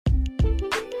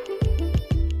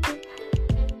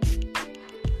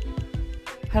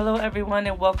Hello, everyone,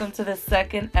 and welcome to the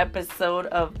second episode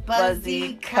of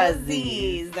Buzzy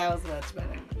Cuzzies. That was much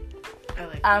better.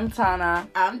 I'm Tana.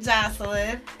 I'm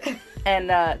Jocelyn. And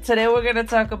today we're going to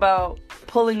talk about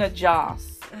pulling a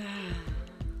Joce.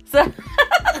 So,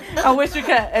 I wish we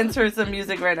could enter some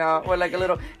music right now, or like a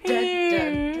little...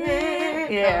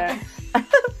 Yeah.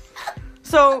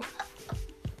 So,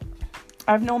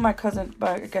 I've known my cousin,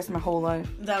 I guess, my whole life.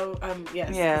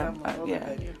 Yes. Yeah. I'm older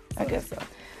than you, so. I guess so.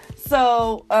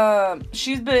 So,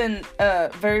 she's been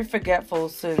very forgetful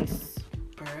since...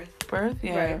 Birth?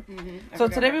 Yeah. Right. Mm-hmm. So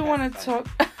today we want to talk...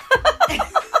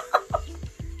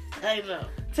 I know.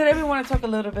 Today we want to talk a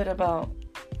little bit about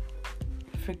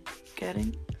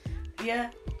forgetting.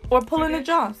 Yeah. Or pulling a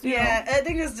Joce. Yeah, I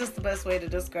think it's just the best way to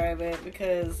describe it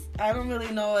because I don't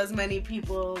really know as many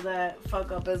people that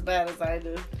fuck up as bad as I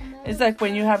do. It's like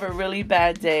when you have a really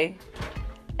bad day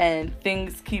and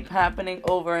things keep happening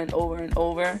over and over and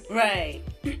over. Right.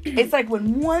 It's like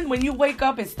when you wake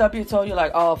up and stub your toe, you're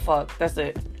like, oh, fuck, that's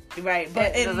it. Right,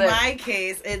 but in my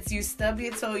case, it's you stub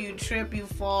your toe, you trip, you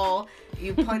fall,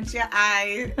 you punch your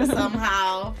eye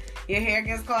somehow, your hair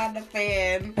gets caught in the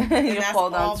fan, and you fall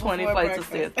down 20 flights of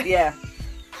stairs. Yeah.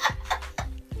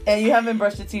 And you haven't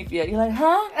brushed your teeth yet. You're like,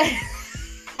 huh?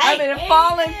 I've been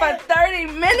falling for 30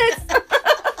 minutes.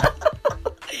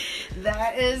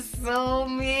 That is so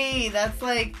me. That's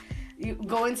like you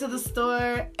going to the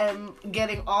store and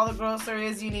getting all the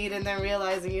groceries you need and then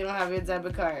realizing you don't have your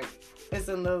debit card. It's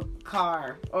in the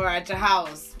car or at your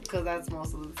house because that's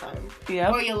most of the time. Yeah.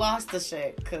 Or you lost the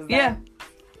shit.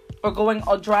 Or going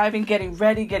or driving, getting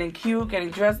ready, getting cute,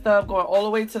 getting dressed up, going all the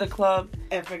way to the club.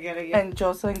 And forgetting it. And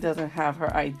Jocelyn doesn't have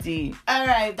her ID.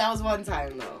 Alright, that was one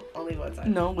time though. Only one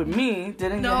time. No, with me.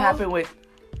 Didn't it happen with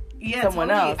someone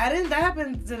else. That didn't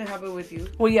happen with you.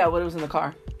 Well, yeah, but it was in the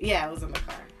car. Yeah, it was in the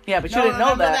car. Yeah, but you didn't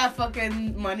know that. Remember that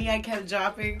fucking money I kept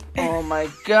dropping? Oh my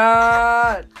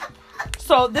God.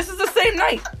 So this is the same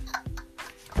night.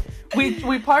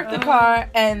 We parked the car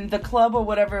and the club or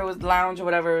whatever it was, lounge or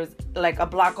whatever, was like a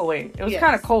block away. It was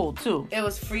kind of cold too. It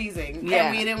was freezing. Yeah.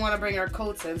 And we didn't want to bring our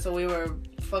coats in, so we were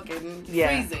fucking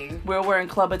freezing. We were wearing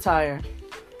club attire.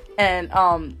 And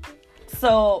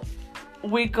so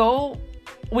we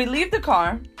leave the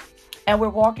car and we're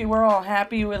walking, we're all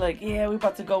happy. We're like, yeah, we're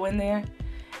about to go in there.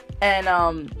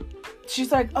 And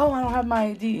she's like, oh, I don't have my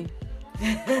ID.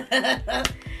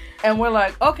 And we're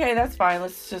like, okay, that's fine.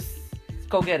 Let's just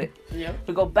go get it. Yep.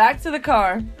 We go back to the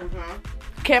car. Uh-huh.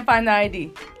 Can't find the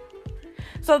ID.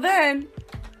 So then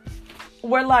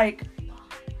we're like,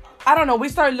 I don't know. We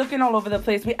started looking all over the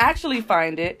place. We actually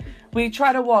find it. We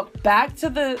try to walk back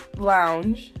to the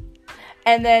lounge.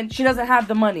 And then she doesn't have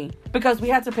the money because we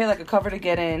had to pay like a cover to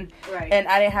get in. Right. And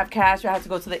I didn't have cash. I had to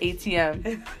go to the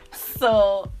ATM.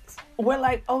 So we're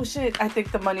like, oh shit, I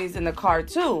think the money's in the car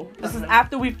too. This is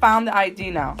after we found the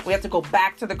ID now. We have to go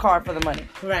back to the car for the money.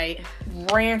 Right.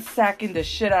 Ransacking the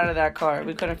shit out of that car.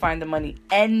 We couldn't find the money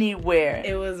anywhere.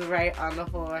 It was right on the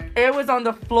floor. It was on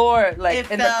the floor, like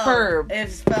the curb. It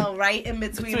fell right in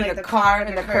between like the car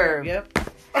and the curb. Yep.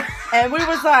 And we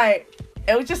was like,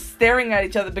 it was just staring at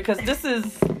each other because this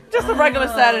is just a regular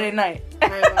Saturday night.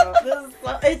 I know.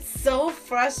 It's so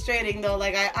frustrating though.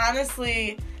 Like I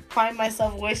honestly find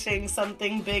myself wishing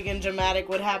something big and dramatic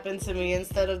would happen to me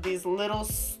instead of these little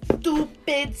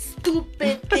stupid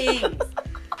things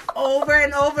over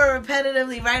and over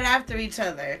repetitively right after each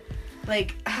other.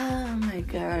 Like, oh my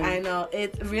God. I know.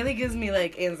 It really gives me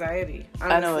like anxiety.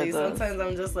 Honestly. I know it does. Sometimes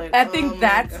I'm just like, I think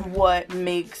that's what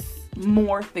makes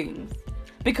more things.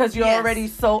 Because you're already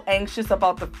so anxious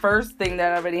about the first thing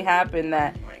that already happened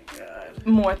that oh my God.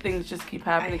 More things just keep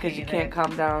happening because you can't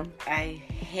calm down. I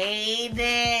hate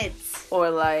it.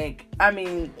 Or like, I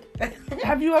mean,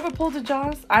 have you ever pulled a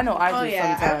Joce? I know I do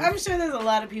sometimes. I'm sure there's a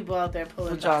lot of people out there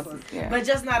pulling Jocelyn. Yeah. But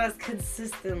just not as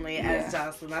consistently as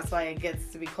Jocelyn. That's why it gets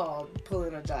to be called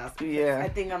pulling a Jocelyn. Yeah. I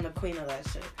think I'm the queen of that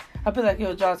shit. I'll be like,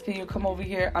 yo, Joce, can you come over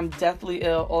here? I'm deathly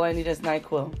ill. All I need is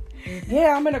NyQuil.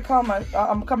 Yeah, I'm gonna come.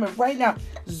 I'm coming right now.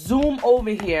 Zoom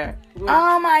over here.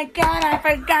 Oh my God, I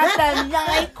forgot the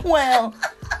NyQuil.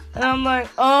 And I'm like,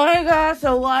 oh my God,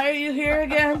 so why are you here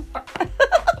again?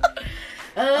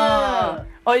 Or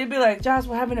you'd be like, Josh,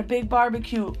 we're having a big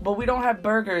barbecue, but we don't have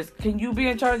burgers. Can you be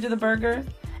in charge of the burgers?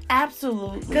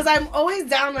 Absolutely. Because I'm always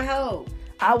down to help.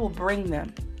 I will bring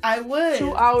them. I would.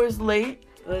 2 hours late.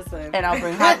 Listen. And I'll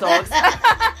bring hot dogs.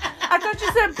 I thought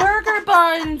you said burger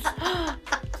buns.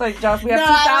 It's like, Josh, we have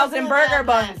 2,000 burger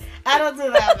buns. I don't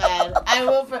do that bad.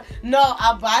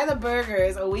 I'll buy the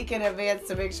burgers a week in advance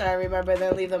to make sure I remember and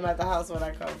then leave them at the house when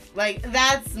I come. Like,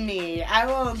 that's me. I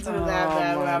won't do that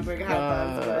bad when I bring hot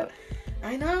dogs. But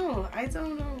I know. I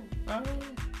don't know.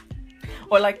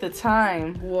 Or like the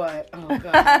time. What? Oh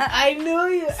god! I knew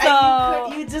you.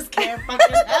 So, you just can't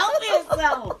fucking help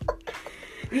yourself.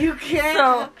 You can't.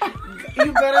 So,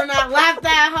 you better not laugh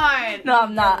that hard. No,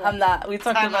 I'm not. We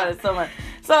talked about it so much.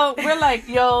 So we're like,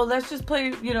 yo, let's just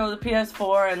play, the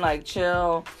PS4 and like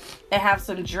chill and have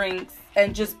some drinks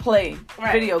and just play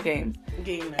video games.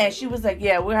 Game night. And she was like,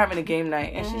 yeah, we're having a game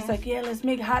night. And she's like, yeah, let's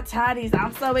make hot toddies.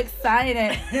 I'm so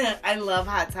excited. I love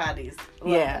hot toddies.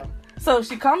 Yeah. Them. So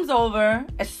she comes over.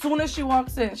 As soon as she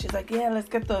walks in, she's like, yeah, let's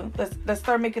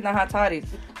start making the hot toddies.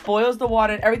 Boils the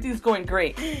water. Everything's going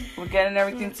great. We're getting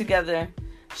everything together.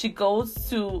 She goes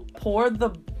to pour the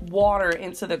water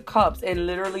into the cups and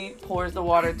literally pours the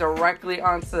water directly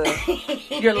onto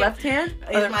your left hand?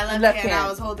 It's my left hand. I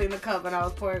was holding the cup and I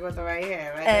was pouring with the right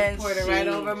hand. I just poured it right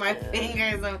over my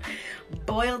fingers and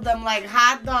boiled them like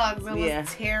hot dogs. It was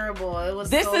terrible. It was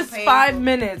This is painful. 5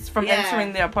 minutes from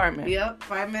entering the apartment. Yep,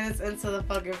 5 minutes into the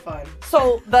fucking fun.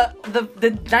 So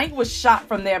the night was shot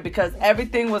from there because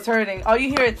everything was hurting. All you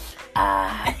hear is,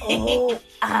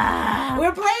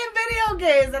 We're playing video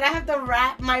games and I have to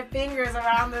wrap my fingers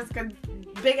around this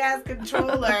big ass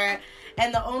controller.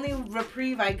 And the only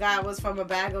reprieve I got was from a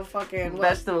bag of fucking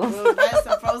vegetables.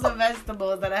 Frozen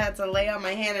vegetables that I had to lay on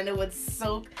my hand, and it would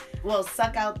suck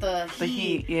out the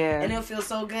heat. Yeah. And it would feel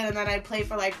so good. And then I'd play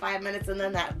for like 5 minutes, and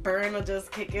then that burn would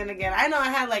just kick in again. I know I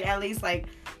had like at least like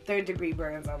 3rd-degree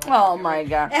burns on my Oh my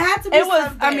god. It had to be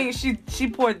something. I mean, she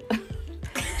poured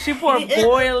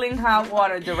boiling hot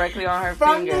water directly on her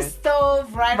from fingers. The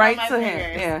stove right on my to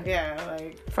fingers. him. Yeah,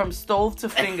 like from stove to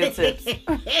fingertips.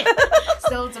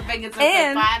 Stove to fingertips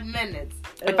in 5 minutes.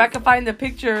 If I could find the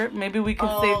picture, maybe we can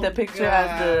save the picture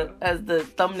as the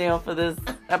thumbnail for this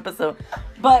episode.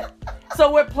 But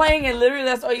so we're playing and literally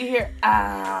that's all you hear.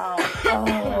 Ow,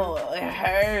 oh, it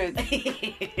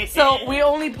hurts. So we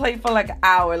only played for like an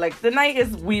hour. Like the night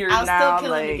is weird now. I'll still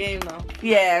killing the game though.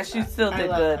 Yeah, she still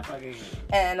did good.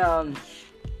 And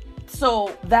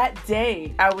so that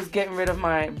day I was getting rid of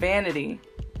my vanity.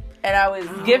 And I was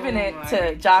giving it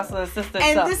to Jocelyn's sister.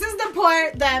 And this is the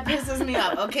part that pisses me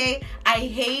off, okay? I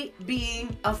hate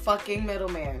being a fucking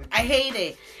middleman. I hate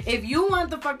it. If you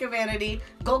want the fucking vanity,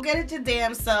 go get it your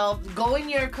damn self. Go in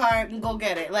your car and go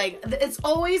get it. Like, it's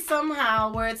always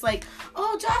somehow where it's like,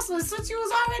 oh, Jocelyn, since you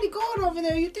was already going over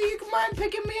there, you think you can mind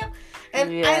picking me up?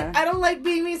 And I don't like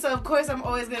being me, so of course I'm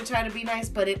always going to try to be nice,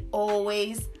 but it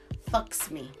always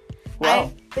fucks me.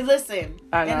 Well, listen,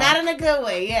 and not in a good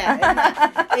way,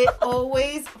 it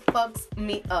always fucks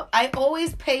me up. I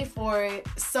always pay for it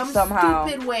somehow.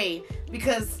 Stupid way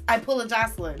because I pull a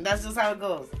Jocelyn. That's just how it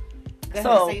goes. Go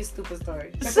ahead, say your stupid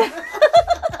story.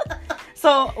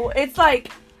 So it's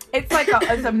like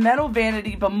it's a metal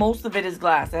vanity, but most of it is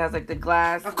glass. It has like the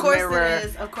glass mirror.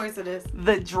 Of course it is.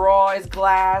 The drawer is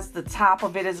glass. The top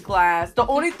of it is glass. The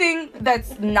only thing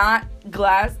that's not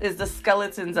glass is the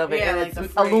skeletons of it, and like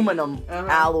it's aluminum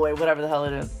alloy, whatever the hell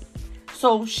it is.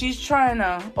 So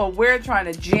we're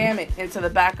trying to jam it into the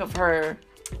back of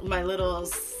my little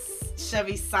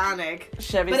Chevy Sonic.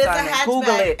 But it's a hatchback,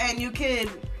 Google it. And you could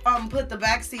put the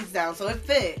back seats down, so it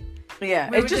fit.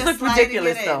 Yeah, it just looked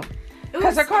ridiculous though.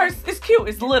 Because her car is cute.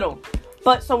 It's little.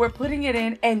 But so we're putting it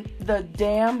in and the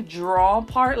damn draw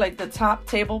part, like the top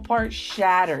table part,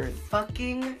 shatters.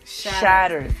 Fucking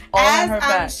shatters. All on her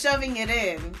back. I'm shoving it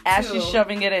in. As she's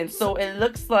shoving it in. So it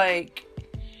looks like...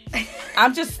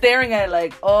 I'm just staring at it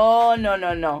like, oh, no.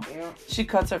 Yeah. She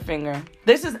cuts her finger.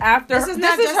 This is after... This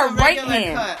is her right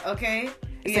hand. Cut, okay?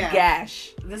 It's a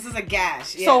gash. This is a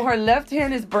gash, yeah. So her left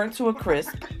hand is burnt to a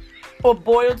crisp or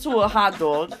boiled to a hot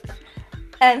dog.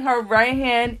 And her right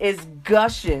hand is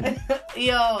gushing.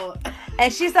 Yo.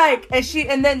 And she's like,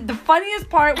 and then the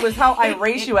funniest part was how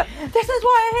irate she was. This is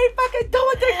why I hate fucking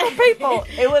doing things for people.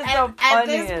 It was the funniest. At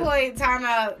this point,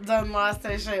 Tana done lost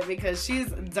her shit because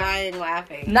she's dying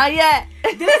laughing. Not yet.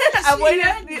 You're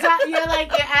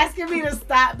asking me to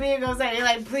stop being upset. You're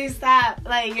like, please stop.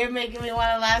 Like, you're making me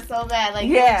want to laugh so bad. Like,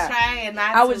 you're trying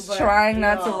not to. I was trying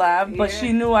not to laugh, but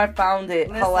she knew I found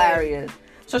it hilarious.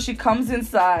 So she comes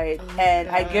inside, and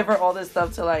I give her all this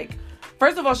stuff to, like...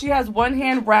 First of all, she has one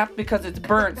hand wrapped because it's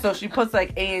burnt, so she puts,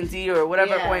 like, A&D or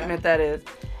whatever ointment that is.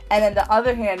 And then the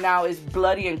other hand now is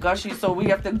bloody and gushy, so we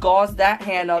have to gauze that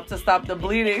hand up to stop the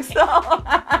bleeding. So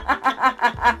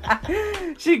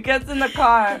she gets in the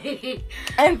car,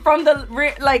 and from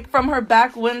her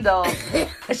back window,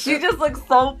 she just looks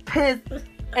so pissed.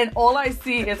 And all I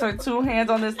see is her two hands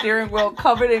on the steering wheel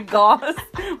covered in gauze.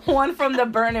 One from the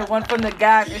burn and one from the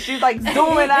gash. And she's like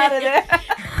zooming out of there.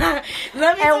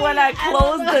 And when I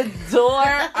closed the door,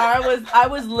 I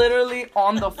was literally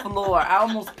on the floor. I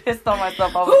almost pissed on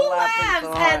myself. I was Who laughing laughs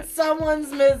so hard. at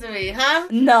someone's misery, huh?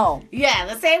 No. Yeah,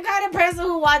 the same kind of person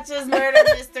who watches murder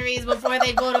mysteries before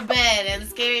they go to bed and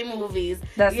scary movies.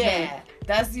 That's me.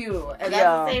 That's you. And that's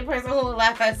the same person who will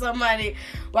laugh at somebody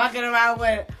walking around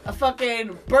with a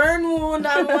fucking burn wound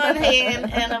on one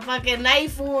hand and a fucking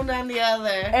knife wound on the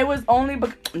other. It was only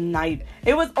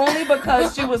It was only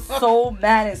because she was so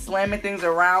mad and slamming things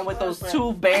around with those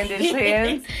two bandaged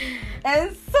hands.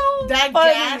 And so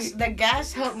funny. The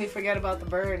gash helped me forget about the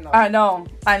burn, though. I know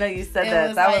you said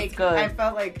that. That was good. I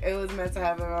felt like it was meant to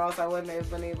happen, or else I wouldn't have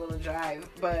been able to drive.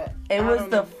 But it was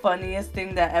the funniest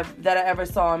thing that I ever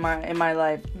saw in my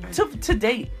life to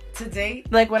date. To date,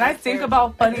 like when I think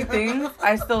about funny things,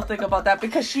 I still think about that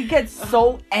because she gets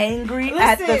so angry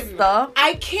at the stuff.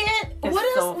 I can't.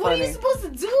 What are you supposed to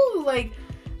do? Like,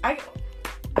 I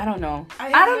don't know.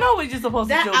 I don't know what you're supposed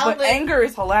to do, but anger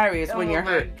is hilarious when you're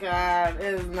hurt. Oh my God,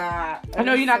 it's not. I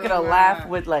know you're not gonna laugh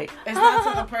with like. It's not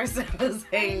to the person who's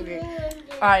angry.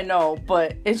 I know,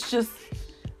 but it's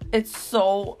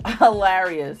so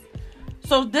hilarious.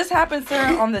 So this happens to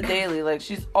her on the daily. Like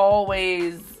she's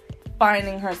always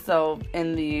finding herself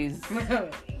in these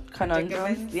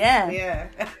conundrums. Yeah.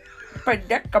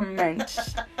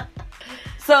 Predicaments.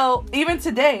 So even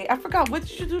today, I forgot, what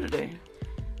did you do today?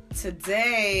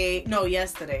 Yesterday.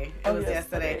 It was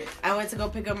yesterday. I went to go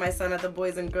pick up my son at the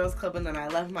Boys and Girls Club, and then I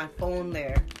left my phone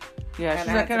there. Yeah,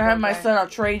 she's like, can I have my son? I'll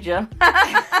trade you.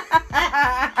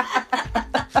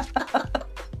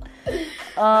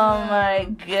 Oh my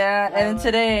God. And then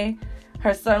today,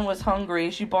 her son was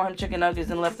hungry. She bought him chicken nuggets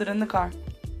and left it in the car.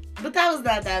 But that was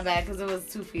not that bad because it was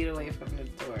 2 feet away from the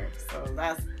door. So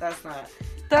that's not.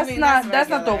 That's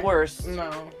not the worst.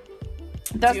 No.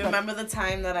 Do you remember the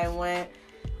time that I went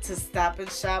to Stop and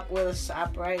Shop with a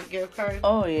ShopRite gift card?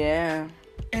 Oh yeah.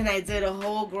 And I did a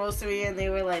whole grocery and they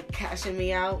were like cashing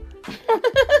me out. And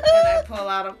I pull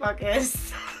out a fucking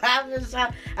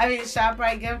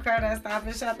ShopRite gift card at Stop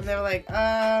and Shop, and they were like,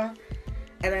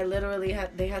 and I literally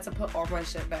they had to put all my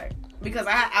shit back. Because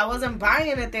I wasn't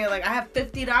buying it there. Like I have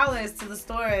 $50 to the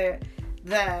store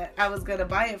that I was gonna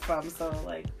buy it from. So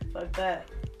like, fuck that.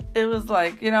 It was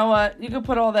like, you know what? You can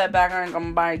put all that back. I ain't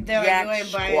gonna buy jack like, you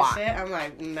ain't buying shit? I'm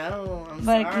like, no, I'm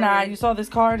like, sorry. Nah, you saw this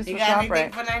card? It's you for got ShopRite.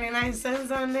 anything for 99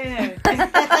 cents on there?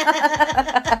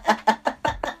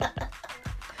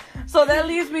 So that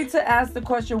leads me to ask the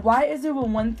question, why is it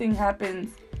when one thing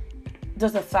happens,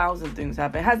 does 1,000 things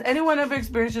happen? Has anyone ever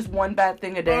experienced just one bad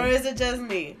thing a day? Or is it just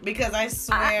me? Because I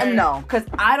swear... No, because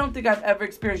I don't think I've ever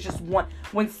experienced just one.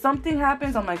 When something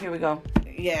happens, I'm like, here we go.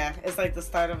 Yeah, it's like the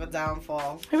start of a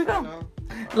downfall. Here we go.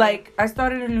 Like, I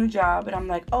started a new job, and I'm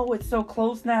like, oh, it's so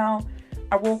close now.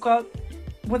 I woke up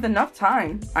with enough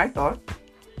time, I thought.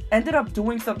 Ended up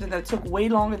doing something that took way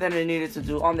longer than it needed to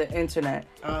do on the internet.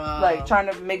 Like, trying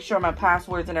to make sure my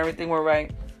passwords and everything were right.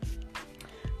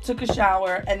 Took a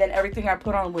shower, and then everything I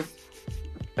put on was,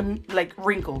 like,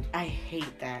 wrinkled. I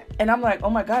hate that. And I'm like, oh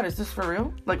my God, is this for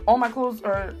real? Like, all my clothes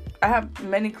are... I have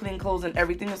many clean clothes, and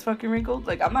everything is fucking wrinkled.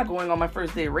 Like, I'm not going on my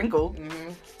first day wrinkled.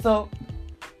 Mm-hmm. So,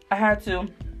 I had to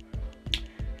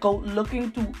go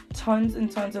looking through tons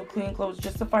and tons of clean clothes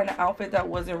just to find an outfit that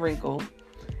wasn't wrinkled.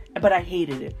 But I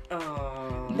hated it.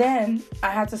 Then I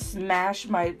had to smash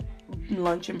my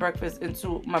lunch and breakfast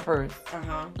into my purse.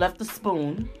 Left the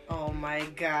spoon. Oh my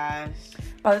gosh.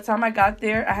 By the time I got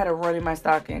there, I had a run in my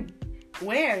stocking.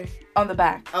 Where? On the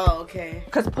back. Oh, okay.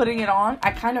 Because putting it on,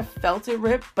 I kind of felt it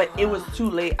rip, but it was too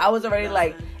late. I was already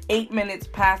like 8 minutes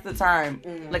past the time.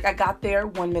 Like I got there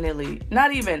 1 minute late.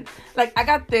 Not even. Like I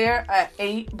got there at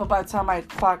 8, but by the time I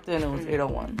clocked in, it was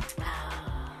 8:01.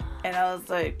 And I was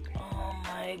like, oh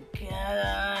my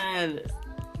God.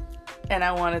 And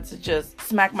I wanted to just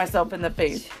smack myself in the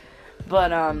face.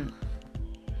 But,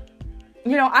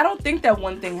 you know, I don't think that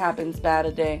one thing happens bad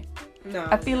a day. No.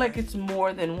 I feel like it's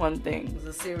more than one thing. It's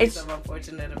a series of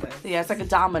unfortunate events. Yeah, it's like a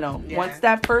domino. Yeah. Once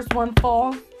that first one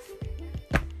falls,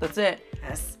 that's it.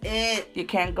 That's it. You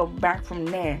can't go back from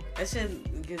there. That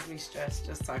shit gives me stress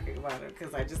just talking about it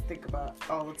because I just think about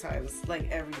all the times, like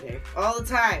every day. All the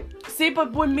time. See,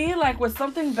 but with me, like when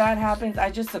something bad happens, I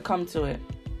just succumb to it.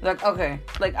 Like, okay.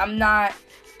 Like, I'm not...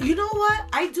 You know what?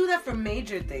 I do that for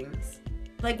major things.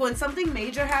 Like, when something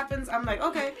major happens, I'm like,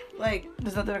 okay, like...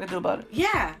 There's nothing I can do about it.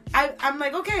 Yeah. I'm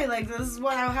like, okay, like, this is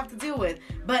what I'll have to deal with.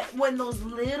 But when those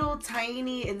little,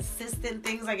 tiny, insistent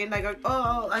things, like,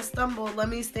 oh, I stumbled, let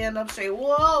me stand up straight.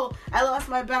 Whoa, I lost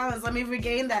my balance, let me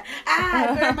regain that.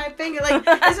 I burned my finger. Like,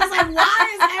 it's just like, why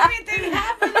is everything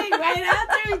happening right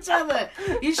after each other?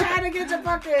 You trying to get your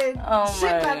fucking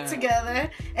shit back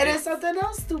together, and then something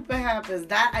else stupid happens.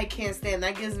 That I can't stand.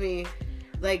 That gives me...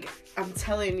 Like, I'm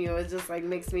telling you, it just, like,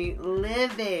 makes me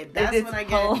livid. That's when I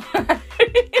get...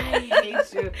 I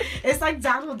hate you. It's like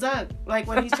Donald Duck. Like,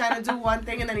 when he's trying to do one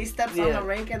thing, and then he steps on the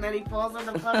rake, and then he falls on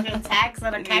the fucking tacks,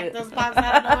 and a cactus pops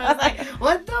out of nowhere. It's like,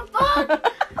 what the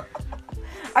fuck?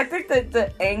 I think that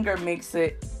the anger makes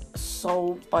it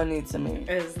so funny to me.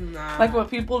 It's not. Like, when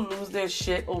people lose their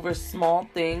shit over small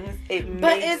things, it makes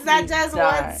But it's not just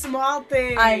die. one small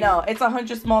thing. I know. It's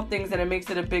 100 small things and it makes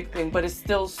it a big thing, but it's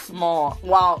still small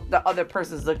while the other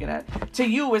person's looking at it. To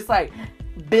you, it's like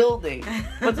building.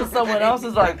 But to someone else,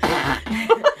 it's like...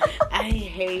 I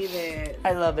hate it.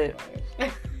 I love it.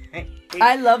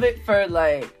 I love it for,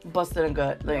 like, busting a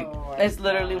gut. Like, it's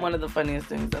literally one of the funniest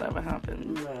things that ever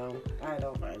happened. No, I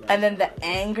don't find that. And then the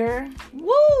anger,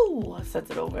 woo,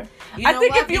 sets it over. I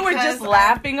think if you were just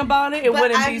laughing about it, it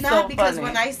wouldn't be so funny. Because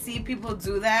when I see people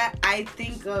do that, I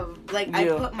think of, like, I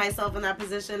put myself in that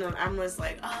position, and I'm just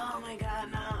like, oh my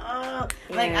god,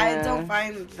 no. Like, I don't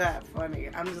find that funny.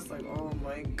 I'm just like, oh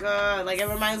my god. Like, it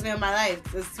reminds me of my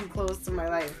life. It's too close to my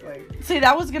life. Like, see,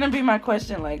 that was gonna be my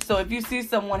question. Like, so if you see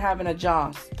someone having a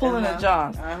Joce, pulling a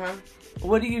Joce,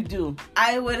 what do?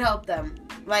 I would help them.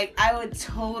 Like, I would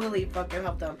totally fucking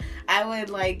help them. I would,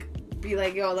 like, be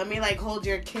like, yo, let me, like, hold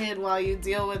your kid while you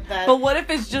deal with that. But what if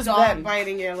it's just dog them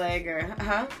biting your leg or,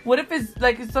 What if it's,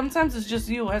 like, sometimes it's just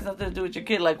you. It has nothing to do with your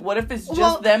kid. Like, what if it's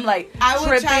just them, like,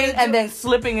 tripping and then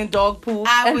slipping in dog poop?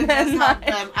 I would just help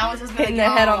them. I would just be hitting like,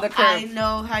 their head on the curb. I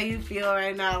know how you feel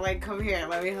right now. Like, come here.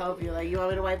 Let me help you. Like, you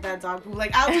want me to wipe that dog poop?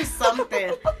 Like, I'll do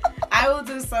something. I will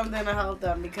do something to help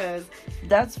them because...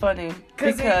 That's funny.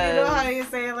 Because you know how you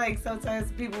say, like,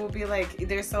 sometimes people will be like,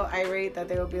 they're so irate that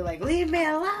they will be like, leave me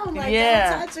alone. Like,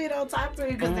 don't touch me, don't talk to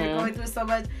me because they're going through so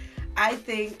much. I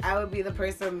think I would be the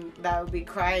person that would be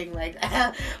crying, like,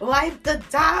 wipe the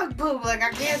dog poop. Like,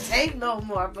 I can't take no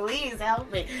more. Please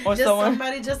help me. Or just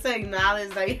somebody just to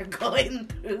acknowledge that you're going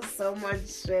through so much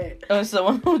shit. Or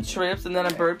someone who trips and then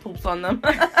a bird poops on them.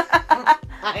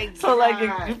 So, like,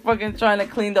 you're fucking trying to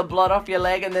clean the blood off your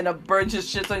leg and then a bird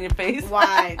just shits on your face.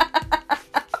 Why?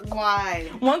 Why?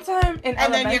 One time in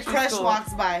and then your crush school,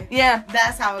 walks by. Yeah.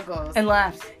 That's how it goes. And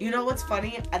laughs. You know what's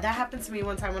funny? That happened to me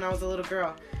one time when I was a little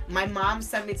girl. My mom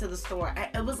sent me to the store.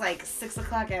 It was like 6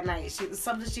 o'clock at night.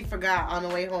 Something she forgot on the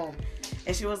way home.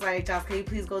 And she was like, Joce, can you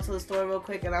please go to the store real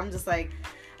quick? And I'm just like,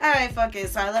 all right, fuck it.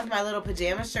 So I left my little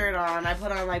pajama shirt on. I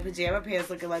put on, like, pajama pants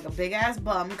looking like a big-ass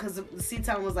bum because the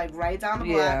seat-tone was, like, right down the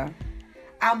block. Yeah.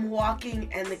 I'm walking,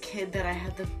 and the kid that I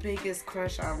had the biggest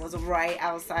crush on was right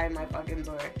outside my fucking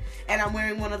door. And I'm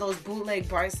wearing one of those bootleg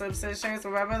Bart Simpson shirts.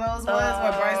 Remember those ones?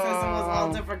 Where Bart Simpson was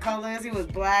all different colors. He was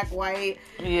black, white,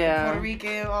 Puerto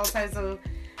Rican, all types of...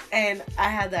 And I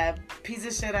had that piece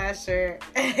of shit ass shirt.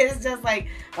 It's just like,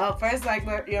 first, like,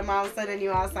 your mom's sending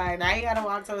you outside. Now you gotta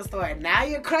walk to the store. Now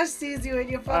your crush sees you and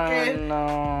you're fucking...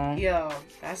 no. Yo,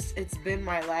 it's been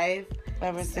my life.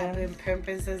 Ever since.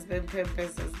 I've been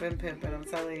pimping, I'm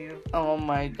telling you. Oh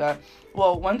my god.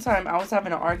 Well, one time I was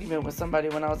having an argument with somebody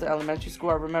when I was in elementary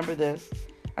school. I remember this.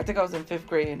 I think I was in 5th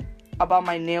grade. About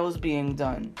my nails being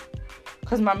done.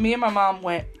 Because me and my mom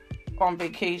went on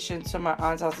vacation to my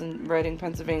aunt's house in Reading,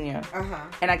 Pennsylvania.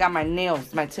 And I got my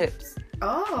nails, my tips.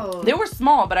 Oh. They were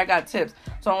small, but I got tips.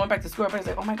 So I went back to school.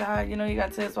 Everybody's like, oh my god, you know, you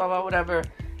got tips, blah, blah, whatever.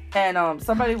 And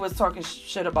somebody was talking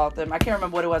shit about them. I can't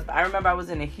remember what it was, but I remember I was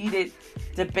in a heated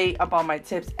debate about my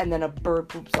tips, and then a bird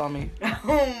poops on me.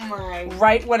 Oh my.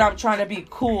 Right when I'm trying to be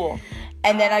cool.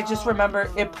 And then I just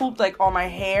remember it pooped, like, on my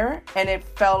hair, and it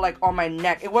fell, like, on my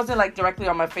neck. It wasn't, like, directly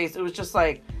on my face. It was just,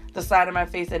 like, the side of my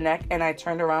face and neck, and I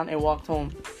turned around and walked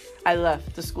home. I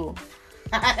left the school.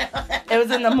 It was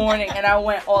in the morning, and I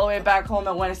went all the way back home,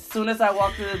 and as soon as I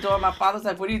walked through the door, my father's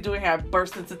like, what are you doing here? I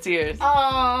burst into tears.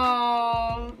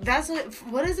 Oh, that's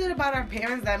what is it about our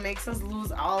parents that makes us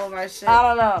lose all of our shit? I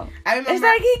don't know. I remember, it's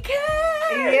like he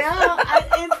cares.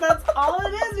 Yeah, that's all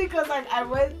it is, because, like,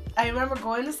 I remember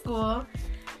going to school,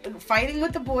 fighting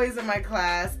with the boys in my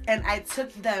class, and I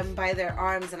took them by their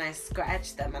arms and I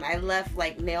scratched them, and I left,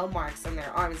 like, nail marks on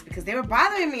their arms because they were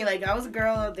bothering me. Like, I was a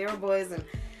girl, they were boys, and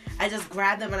I just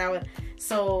grabbed them and I would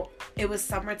So it was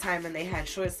summertime and they had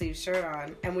short sleeve shirt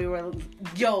on, and we were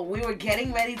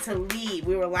getting ready to leave.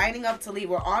 We were lining up to leave.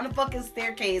 We're on the fucking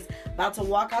staircase, about to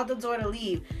walk out the door to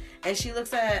leave, and she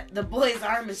looks at the boy's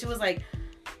arm and she was like,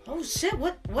 "Oh shit,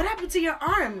 what happened to your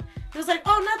arm?" He was like,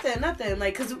 "Oh, nothing."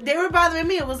 Like, cause they were bothering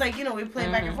me. It was like, we were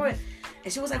playing back and forth,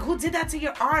 and she was like, "Who did that to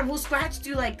your arm? Who scratched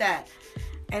you like that?"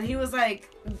 And he was like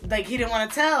he didn't want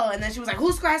to tell. And then she was like,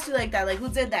 "Who scratched you like that? Like, who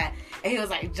did that?" And he was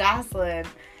like, "Jocelyn."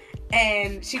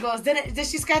 And she goes, did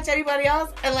she scratch anybody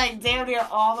else? And like damn near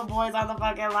all the boys on the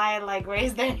fucking line like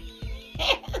raised their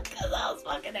hands because I was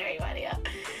fucking everybody up.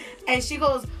 And she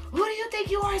goes, "Who do you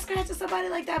think you are scratching somebody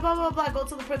like that? Blah, blah, blah. Go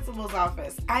to the principal's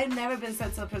office." I've never been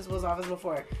sent to the principal's office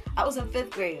before. I was in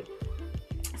 5th grade.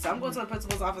 So I'm going to the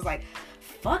principal's office like,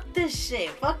 fuck this shit.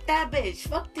 Fuck that bitch.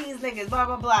 Fuck these niggas. Blah,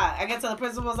 blah, blah. I get to the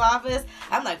principal's office.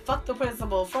 I'm like, fuck the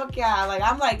principal. Fuck y'all. Like,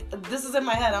 I'm like, this is in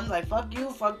my head. I'm like, fuck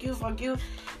you, fuck you, fuck you.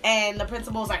 And the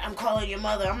principal's like, "I'm calling your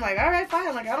mother." I'm like, all right,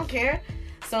 fine. Like, I don't care.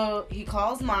 So he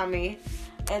calls mommy.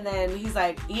 And then he's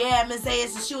like, "Yeah, Miss A,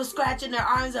 she was scratching their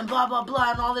arms and blah, blah, blah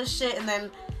and all this shit." And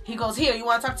then he goes, "Here, you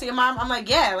want to talk to your mom?" I'm like,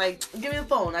 "Yeah, like, give me the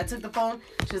phone." I took the phone.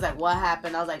 She was like, "What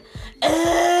happened?" I was like,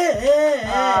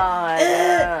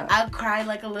 I cried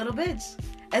like a little bitch.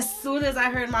 As soon as I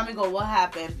heard mommy go, "What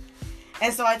happened?"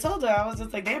 And so I told her, I was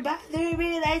just like, "They're bothering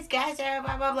me, they scratch her,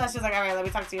 blah, blah, blah." She was like, "All right, let me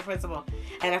talk to your principal."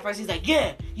 And at first she's like,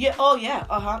 yeah, oh,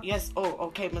 yeah, yes, oh,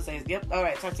 okay, Miss A, yep, all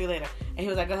right, talk to you later. And he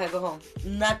was like, "Go ahead, go home."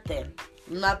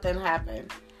 Nothing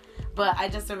happened. But I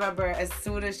just remember as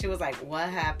soon as she was like, "What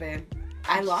happened?"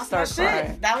 I lost my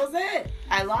shit. That was it.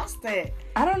 I lost it.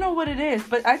 I don't know what it is,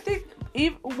 but I think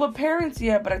even with parents,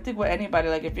 yeah, but I think with anybody,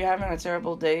 like if you're having a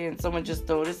terrible day and someone just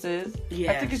notices,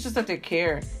 I think it's just that they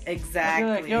care. Exactly.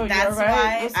 Like, "Yo, that's you're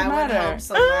right. What's the matter?" would help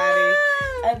somebody.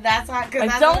 And that's why, because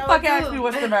like, don't fucking ask me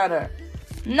what's the matter.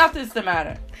 Nothing's the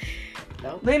matter.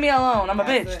 Nope. Leave me alone. I'm a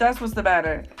bitch. That's what's the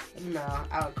matter. No,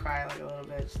 I would cry like a little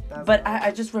bitch. But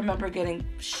I just remember getting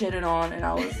shitted on, and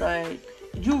I was like,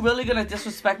 "You really gonna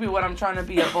disrespect me when I'm trying to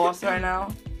be a boss right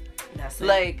now?" That's it.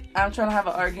 Like, I'm trying to have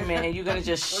an argument, and you're gonna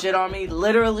just shit on me?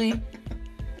 Literally.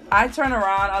 I turn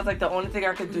around. I was like, the only thing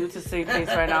I could do to save face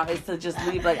right now is to just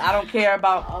leave. Like, I don't care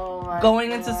about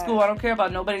going into school. I don't care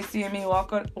about nobody seeing me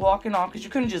walking off, because you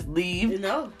couldn't just leave.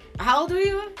 No. How old were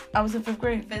you? I was in 5th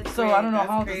grade. 5th so grade. I don't know, That's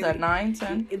how old crazy. is that? 9,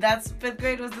 10? That's 5th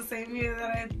grade was the same year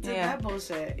that I did that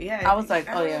bullshit. Yeah. I was like,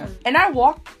 oh yeah. And I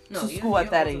walked to school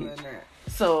at that age. That.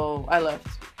 So I left.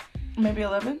 Maybe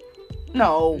 11?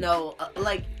 No. No,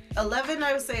 like 11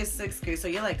 I would say is 6th grade. So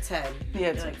you're like 10.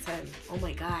 Yeah, you're like 10. Oh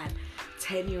my god.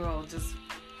 10-year-old just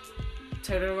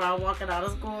turning around walking out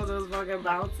of school just fucking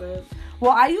bouncing.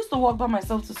 Well, I used to walk by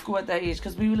myself to school at that age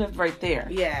because we lived right there.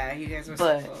 Yeah, you guys were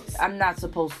but so close. I'm not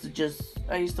supposed to just...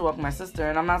 I used to walk with my sister,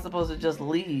 and I'm not supposed to just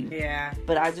leave. Yeah.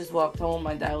 But I just walked home.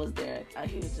 My dad was there.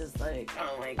 He was just like...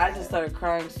 Oh my god. I just started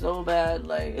crying so bad.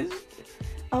 Like,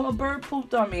 a bird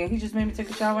pooped on me, and he just made me take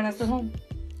a shower when I stood home.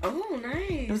 Oh,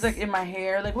 nice. It was like in my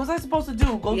hair. Like, what was I supposed to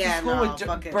do? Go to school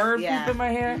with bird poop in my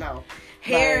hair? No.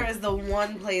 Hair is the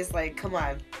one place, like, come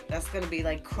on. That's going to be,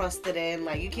 like, crusted in.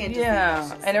 Like, you can't just...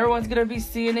 Yeah, and everyone's going to be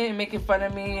seeing it and making fun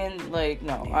of me. And, like,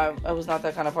 no, I was not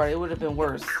that kind of party. It would have been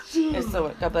worse. And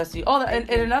so, God bless you. Oh, and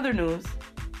in other news,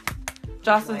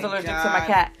 Jocelyn's allergic to my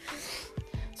cat.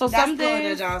 So that's some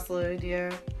days... Jocelyn,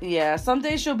 yeah. Yeah, some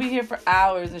days she'll be here for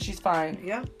hours and she's fine.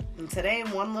 Yep. And today,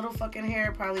 one little fucking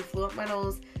hair probably flew up my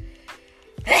nose.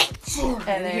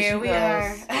 And here we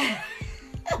are.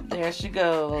 There she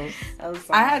goes. I'm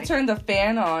sorry. I had turned the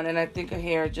fan on, and I think her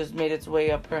hair just made its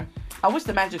way up her. I wish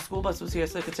the magic school bus was here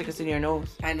so it could take us in your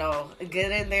nose. I know.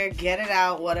 Get in there, get it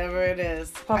out, whatever it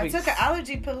is. Probably. I took an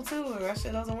allergy pill too, and that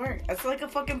shit doesn't work. It's like a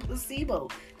fucking placebo.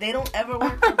 They don't ever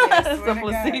work for me. It's a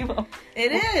placebo. God.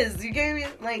 It is. You gave me,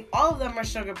 like, all of them are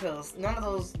sugar pills. None of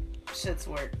those shits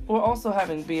work. We're also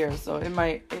having beer, so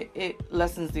it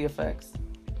lessens the effects.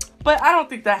 But I don't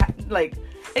think that, like,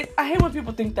 I hate when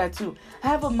people think that too. I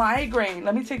have a migraine.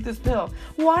 Let me take this pill.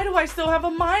 Why do I still have a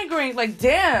migraine? Like,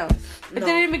 damn. It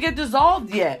didn't even get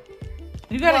dissolved yet.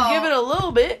 You gotta give it a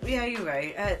little bit. Yeah, you're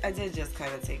right. I did just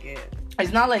kind of take it.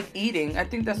 It's not like eating. I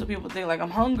think that's what people think. Like, I'm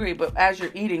hungry, but as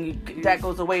you're eating, that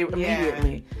goes away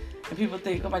immediately. Yeah. And people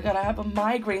think, oh my God, I have a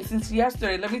migraine since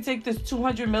yesterday. Let me take this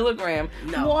 200 milligram.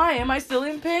 No. Why am I still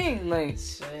in pain? Like,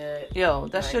 shit. Yo,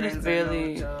 that shit is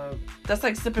barely... That's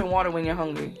like sipping water when you're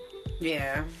hungry.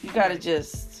 Yeah. You gotta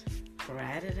just...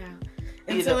 Ride it out.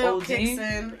 Until it kicks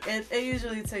in. It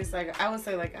usually takes, like, I would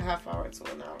say, like, a half hour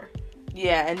to an hour.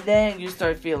 Yeah, and then you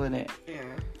start feeling it. Yeah.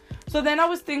 So then I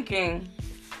was thinking...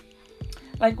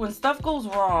 Like, when stuff goes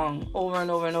wrong over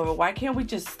and over and over, why can't we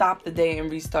just stop the day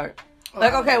and restart?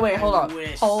 Like, okay, wait, I hold on.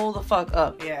 wish. Hold the fuck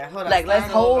up. Yeah, hold on. Like, let's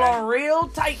Start hold over. on real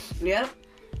tight. Yep.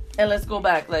 And let's go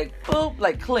back. Like, boop,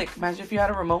 like, click. Imagine if you had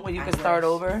a remote where you could start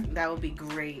over. That would be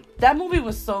great. That movie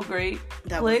was so great.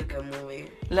 That Click. was a good movie.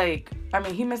 Like, I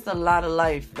mean, he missed a lot of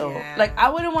life, though. Yeah. Like, I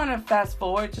wouldn't want to fast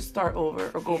forward, just start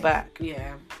over or go back.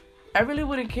 Yeah. I really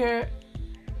wouldn't care.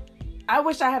 I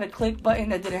wish I had a click button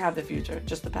that didn't have the future,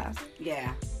 just the past.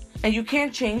 Yeah. And you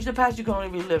can't change the past, you can only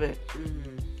relive it. Mm-hmm.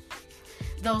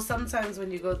 Though sometimes when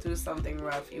you go through something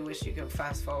rough, you wish you could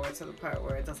fast forward to the part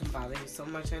where it doesn't bother you so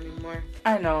much anymore.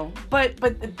 I know. But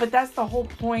that's the whole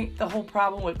point, the whole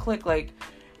problem with click. Like,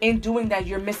 in doing that,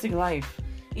 you're missing life.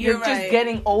 You're right. just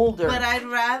getting older. But I'd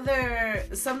rather,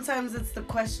 sometimes it's the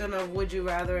question of would you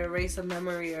rather erase a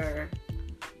memory or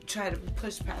try to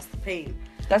push past the pain?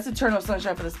 That's Eternal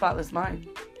Sunshine for the Spotless Mind.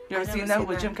 You ever I've seen never that seen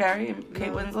with that. Jim Carrey and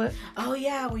Kate Winslet? Oh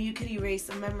yeah, well you could erase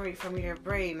a memory from your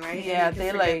brain, right? Yeah, and you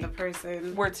they could forget like the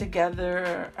person. were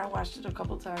together. I watched it a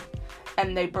couple times,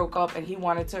 and they broke up, and he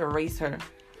wanted to erase her,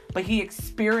 but he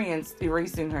experienced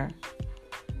erasing her,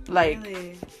 like,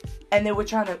 Really? and they were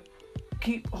trying to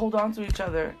hold on to each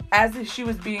other as if she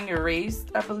was being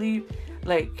erased. I believe,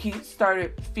 like, he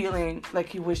started feeling like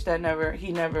he wished that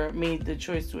he never made the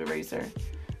choice to erase her.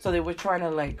 So they were trying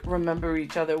to, like, remember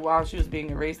each other while she was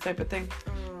being erased, type of thing.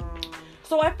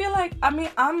 So I feel like, I mean,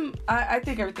 I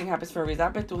think everything happens for a reason.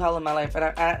 I've been through hell in my life, and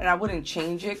I wouldn't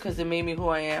change it because it made me who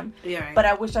I am. Yeah. Right. But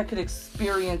I wish I could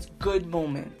experience good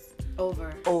moments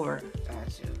over.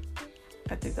 Got you.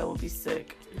 I think that would be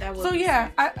sick. That would. So be yeah,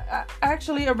 sick. I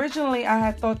actually originally I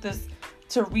had thought this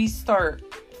to restart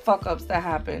fuck ups that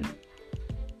happened,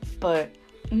 but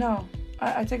no,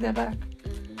 I take that back.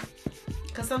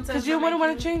 Because you wouldn't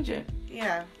want to change it.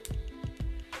 Yeah.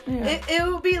 Yeah. It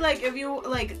would be like if you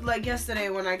like yesterday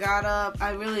when I got up,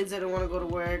 I really didn't want to go to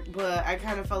work, but I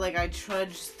kind of felt like I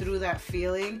trudged through that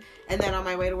feeling, and then on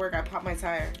my way to work I popped my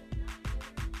tire.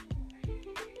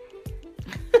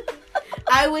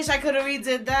 I wish I could have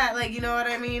redid that, like, you know what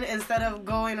I mean? Instead of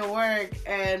going to work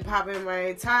and popping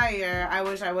my tire, I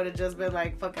wish I would have just been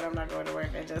like, fuck it, I'm not going to work.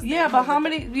 I just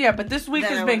but this week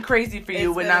has been crazy for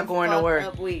you with not going to work.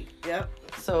 Up week. Yep.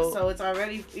 So it's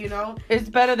already, you know. It's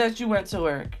better that you went to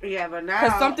work. Yeah, but now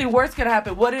because something worse could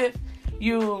happen. What if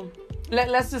you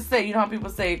let's just say, you know how people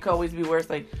say it could always be worse,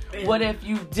 like, what if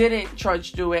you didn't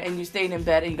trudge through it and you stayed in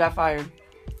bed and you got fired?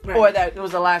 Right. Or that it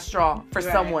was the last straw for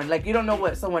someone. Like, you don't know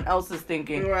what someone else is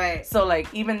thinking. Right. So, like,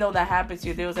 even though that happens to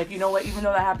you, they was like, you know what? Even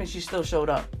though that happened, she still showed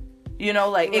up. You know,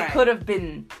 like, it could have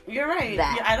been. You're right.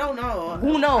 That. Yeah, I don't know.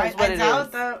 Who knows what it is? I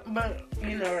doubt that, but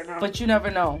you never know. But you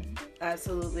never know.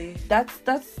 Absolutely. That's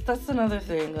another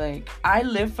thing. Like, I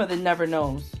live for the never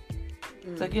knows.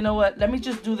 It's like, you know what? Let me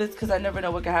just do this because I never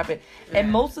know what can happen. Yeah.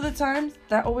 And most of the times,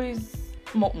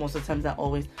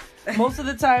 most of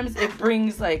the times it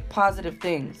brings, like, positive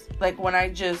things. Like, when I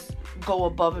just go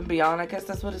above and beyond, I guess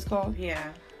that's what it's called.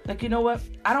 Yeah. Like, you know what?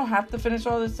 I don't have to finish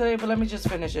all this today, but let me just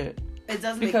finish it. It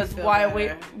does because make you feel why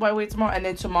better. wait tomorrow, and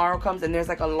then tomorrow comes and there's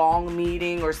like a long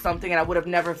meeting or something, and I would have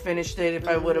never finished it if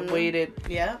I would have waited.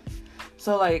 Yeah.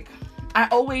 So, like, I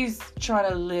always try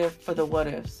to live for the what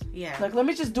ifs. Yeah. Like, let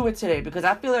me just do it today because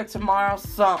I feel like tomorrow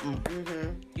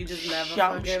something. You just never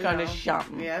something's gonna know.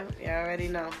 something. Yeah, I already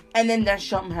know. And then that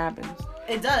something happens.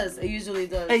 It does. It usually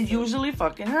does. It usually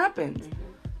fucking happens.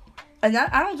 And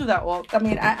I don't do that well. I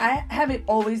mean, I haven't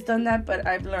always done that, but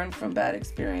I've learned from bad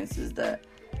experiences that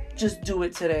just do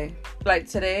it today.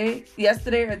 Like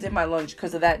yesterday I did my lunch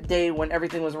because of that day when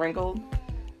everything was wrinkled.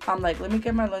 I'm like, let me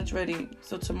get my lunch ready.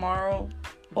 So tomorrow,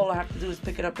 all I have to do is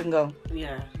pick it up and go.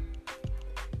 Yeah.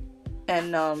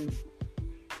 And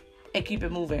keep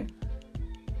it moving.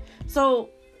 So,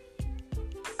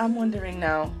 I'm wondering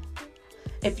now,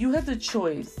 if you had the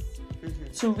choice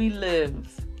to relive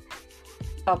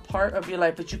a part of your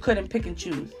life, but you couldn't pick and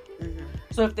choose.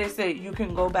 So if they say you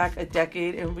can go back a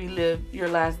decade and relive your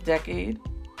last decade,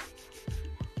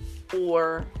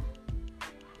 or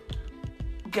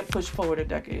get pushed forward a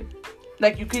decade.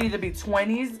 Like, you could either be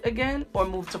 20s again or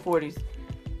move to 40s.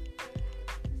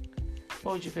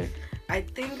 What would you pick? I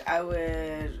think I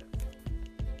would...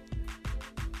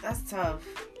 That's tough.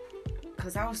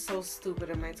 Because I was so stupid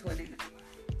in my 20s.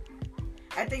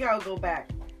 I think I would go back.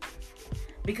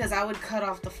 Because I would cut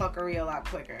off the fuckery a lot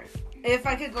quicker. If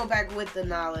I could go back with the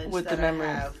knowledge with that the memories.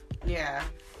 I have, yeah,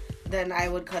 then I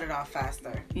would cut it off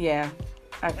faster. Yeah,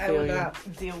 I would not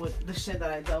deal with the shit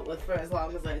that I dealt with for as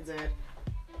long as I did.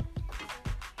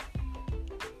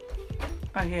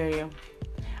 I hear you.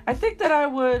 I think that I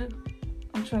would...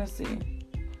 I'm trying to see.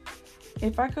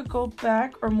 If I could go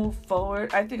back or move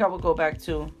forward, I think I would go back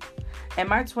too. And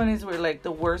my 20s were like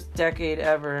the worst decade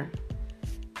ever.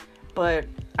 but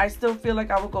I still feel like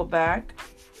I would go back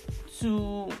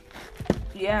to,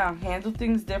 handle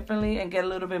things differently and get a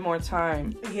little bit more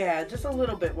time. Yeah, just a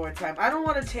little bit more time. I don't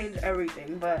want to change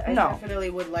everything, but I definitely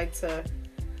would like to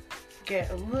get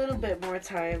a little bit more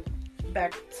time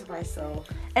back to myself.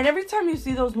 And every time you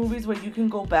see those movies where you can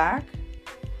go back,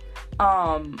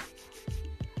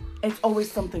 it's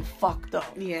always something fucked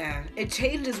up. Yeah, it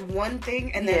changes one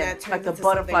thing, and then that turns like the into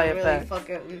butterfly something effect.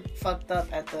 really fucked up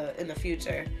in the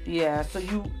future. Yeah, so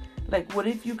you, like, what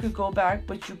if you could go back,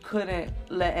 but you couldn't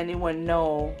let anyone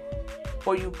know,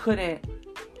 or you couldn't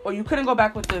go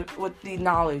back with the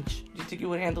knowledge? Do you think you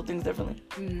would handle things differently?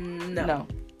 No,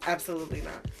 absolutely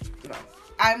not. No,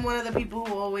 I'm one of the people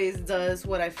who always does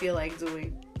what I feel like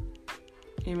doing,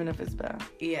 even if it's bad.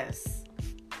 Yes.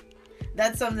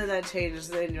 That's something that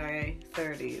changed in my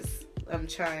 30s.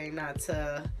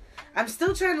 I'm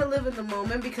still trying to live in the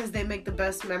moment because they make the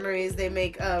best memories. They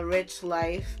make a rich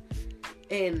life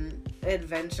in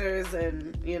adventures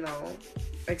and,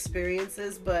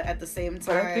 experiences. But at the same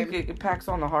time... But I think it packs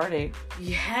on the heartache.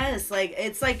 Yes.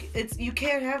 It's you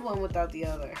can't have one without the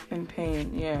other. And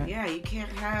pain, yeah. Yeah, you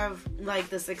can't have,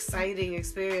 this exciting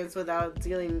experience without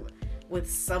dealing with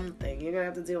something. You're gonna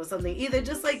have to deal with something. Either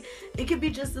just it could be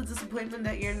just a disappointment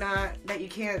that you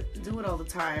can't do it all the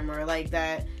time, or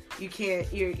that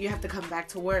you have to come back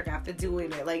to work after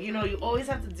doing it. You always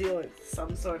have to deal with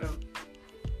some sort of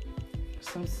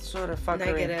fuckery.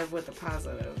 Negative with a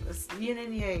positive. It's yin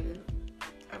and yang.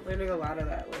 I'm learning a lot of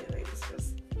that lately. It's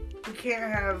just you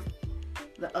can't have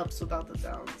the ups without the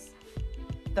downs.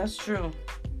 That's true.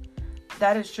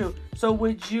 That is true. So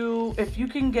would you, if you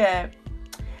can get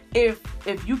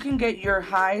your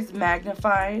highs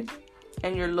magnified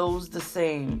and your lows the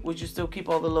same, would you still keep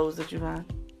all the lows that you had?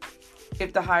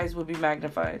 If the highs would be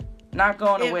magnified, not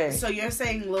going away. So you're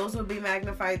saying lows would be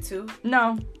magnified too?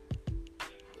 No.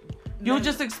 You'll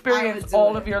just experience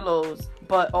all of your lows,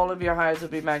 but all of your highs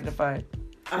would be magnified.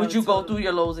 Would you go through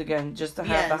your lows again just to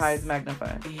have the highs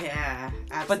magnified? Yeah,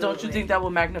 absolutely. But don't you think that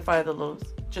would magnify the lows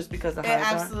just because the highs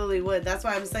absolutely would. That's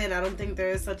why I'm saying I don't think there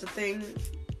is such a thing,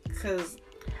 because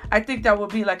I think that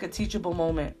would be like a teachable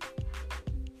moment.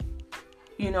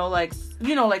 Like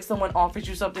someone offers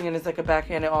you something and it's like a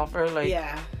backhanded offer,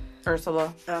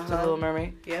 Ursula, the Little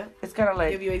Mermaid. Yeah. It's kind of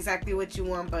like give you exactly what you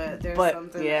want, but there's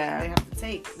something that they have to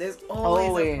take. There's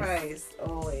always a price.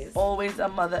 Always a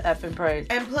mother effing price.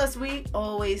 And plus, we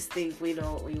always think we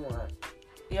know what we want.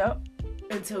 Yep.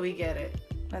 Until we get it.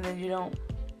 And then you don't.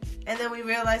 And then we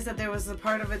realize that there was a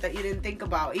part of it that you didn't think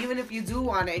about. Even if you do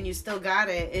want it and you still got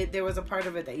it, there was a part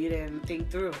of it that you didn't think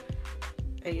through.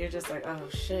 And you're just like, oh,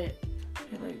 shit.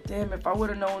 You're like, damn, if I would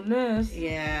have known this.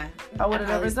 Yeah. I would have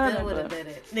never done it. would have did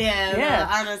it. Yeah. No,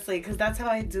 honestly, because that's how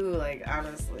I do,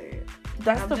 honestly.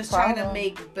 That's the just problem. Trying to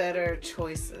make better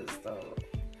choices, though.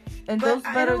 And those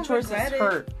better choices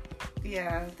hurt.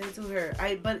 Yeah, they do hurt.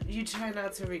 But you try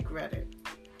not to regret it.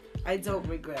 I don't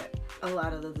regret a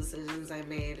lot of the decisions I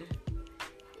made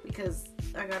because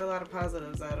I got a lot of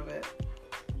positives out of it.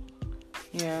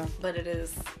 Yeah. But it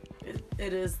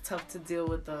is tough to deal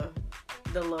with the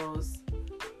lows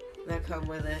that come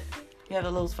with it. Yeah,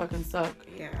 the lows fucking suck.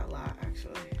 Yeah, a lot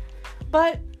actually.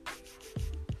 But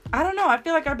I don't know. I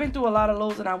feel like I've been through a lot of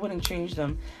lows and I wouldn't change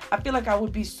them. I feel like I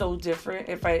would be so different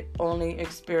if I only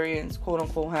experienced quote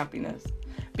unquote happiness.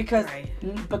 Because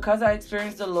I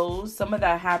experienced the lows, some of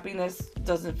that happiness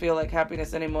doesn't feel like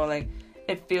happiness anymore.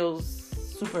 It feels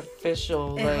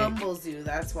superficial. It humbles you,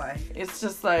 that's why. It's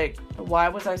just why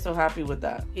was I so happy with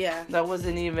that? Yeah. That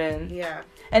wasn't even... Yeah.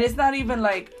 And it's not even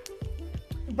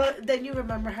But then you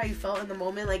remember how you felt in the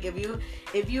moment.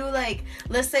 If you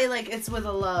let's say it's with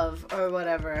a love or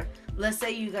whatever. Let's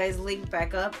say you guys link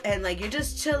back up and you're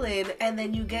just chilling and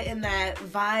then you get in that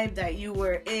vibe that you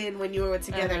were in when you were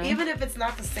together. Mm-hmm. Even if it's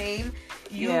not the same,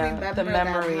 you remember the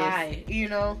memories. That high,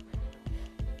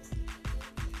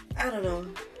 I don't know.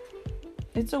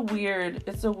 It's a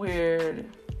weird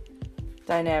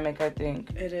dynamic, I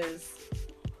think. It is.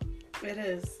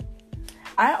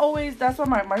 That's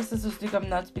why my sisters think I'm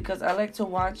nuts, because I like to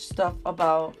watch stuff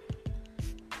about...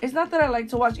 It's not that I like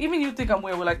to watch... Even you think I'm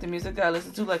weird with, the music that I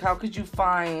listen to. How could you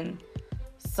find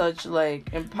such,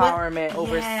 empowerment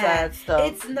over sad stuff?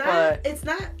 It's not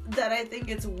that I think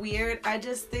it's weird. I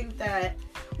just think that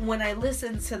when I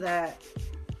listen to that,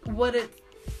 what it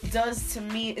does to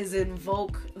me is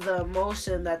invoke the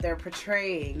emotion that they're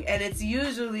portraying. And it's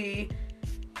usually...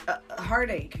 a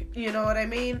heartache, you know what I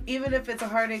mean? Even if it's a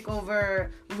heartache over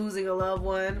losing a loved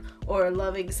one or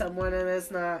loving someone and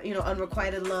it's not,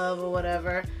 unrequited love or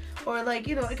whatever, or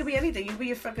it could be anything. It could be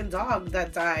your fucking dog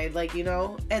that died,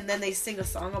 and then they sing a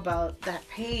song about that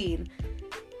pain.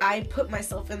 I put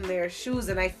myself in their shoes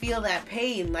and I feel that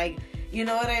pain. Like, you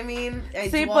know what I mean? I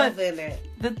See, dwell in it.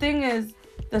 The thing is,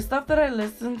 the stuff that I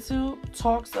listen to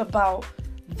talks about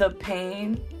the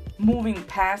pain, moving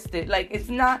past it. Like, it's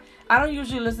not, I don't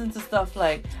usually listen to stuff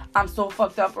like, I'm so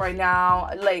fucked up right now.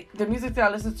 Like, the music that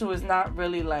I listen to is not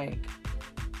really like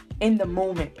in the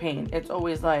moment pain. It's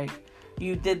always like,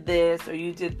 you did this or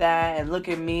you did that and look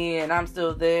at me and I'm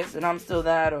still this and I'm still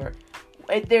that, or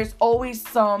there's always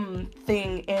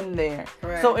something in there.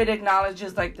 Right. So it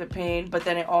acknowledges like the pain, but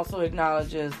then it also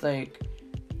acknowledges like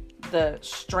the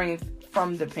strength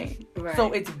from the pain. Right.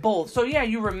 So it's both. So yeah,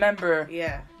 you remember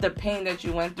Yeah. the pain that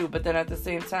you went through, but then at the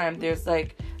same time there's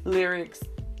like lyrics,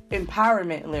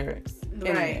 empowerment lyrics in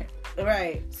Right. there.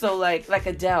 Right. So like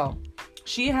Adele,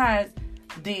 she has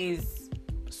these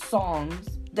songs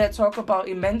that talk about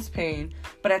immense pain,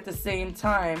 but at the same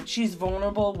time she's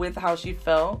vulnerable with how she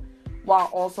felt while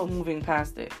also moving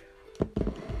past it.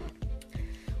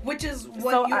 Which is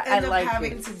what So you I end up like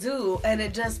having it. to do, and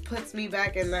it just puts me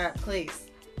back in that place.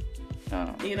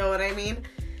 Oh. You know what I mean?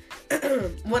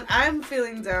 When I'm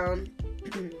feeling down,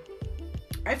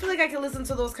 I feel like I can listen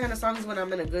to those kind of songs when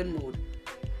I'm in a good mood.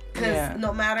 Because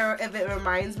no matter if it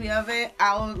reminds me of it,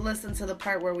 I'll listen to the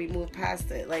part where we move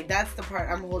past it. Like, that's the part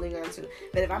I'm holding on to.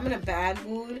 But if I'm in a bad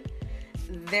mood,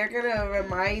 they're gonna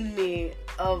remind me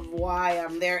of why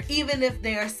I'm there. Even if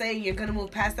they are saying you're gonna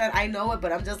move past that, I know it,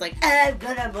 but I'm just like, I'm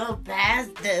gonna move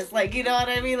past this. Like, you know what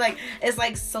I mean? Like, it's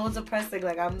like so depressing.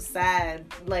 Like, I'm sad.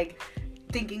 Like,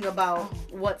 thinking about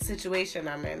what situation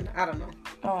I'm in. I don't know.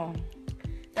 Oh.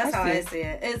 That's how I see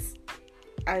it.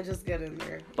 I just get in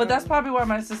there. But that's probably why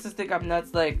my sisters think I'm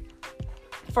nuts. Like,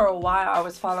 for a while, I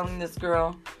was following this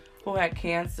girl who had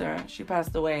cancer. She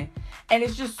passed away. And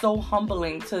it's just so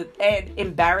humbling and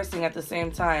embarrassing at the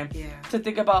same time. Yeah. To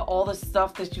think about all the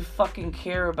stuff that you fucking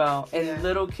care about. And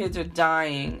little kids are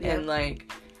dying. Yeah. And,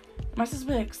 like, my sister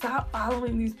be like, stop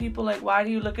following these people. Like, why do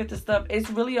you look at this stuff?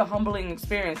 It's really a humbling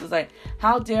experience. It's like,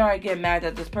 how dare I get mad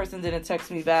that this person didn't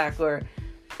text me back? Or,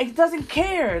 it doesn't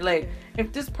care. Like,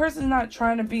 if this person's not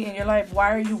trying to be in your life,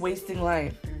 why are you wasting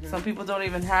life? Mm-hmm. Some people don't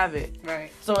even have it.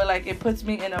 Right. So, like, it puts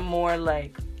me in a more,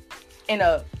 like, in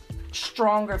a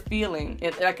stronger feeling.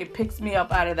 It picks me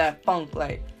up out of that funk.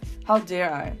 Like, how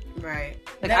dare I? Right.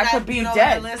 Like, then I could be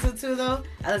dead. What I listen to, though?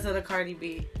 I listen to Cardi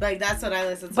B. Like, that's what I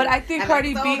listen to. But I think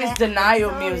Cardi B is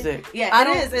denial music. Yeah,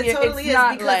 it is. It totally is,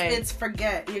 because like, it's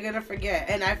forget. You're going to forget.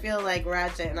 And I feel like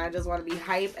ratchet, and I just want to be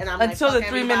hype. And I'm until like, the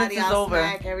 3 minutes is over.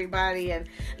 Smack everybody. And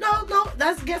no,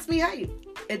 that gets me hype.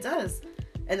 It does.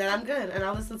 And then I'm good. And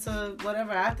I'll listen to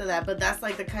whatever after that. But that's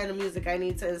like the kind of music I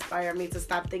need to inspire me to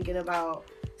stop thinking about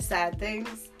sad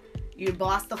things. You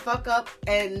boss the fuck up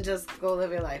and just go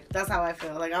live your life. That's how I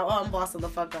feel. Like, I'm bossing the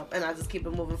fuck up and I just keep it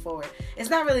moving forward.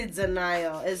 It's not really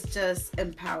denial. It's just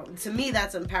empowerment. To me,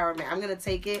 that's empowerment. I'm going to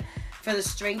take it for the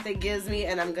strength it gives me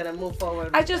and I'm going to move forward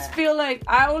with I just feel like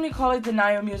I only call it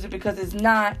denial music because it's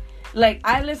not, like,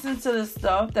 I listen to the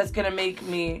stuff that's going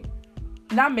to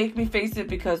not make me face it,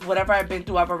 because whatever I've been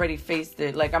through, I've already faced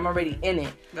it. Like, I'm already in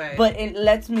it. Right. But it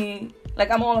lets me,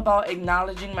 like, I'm all about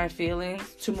acknowledging my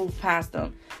feelings to move past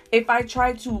them. If I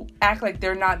try to act like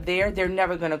they're not there, they're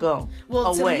never going to go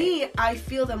away. To me, I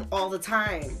feel them all the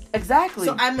time. Exactly.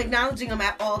 So I'm acknowledging them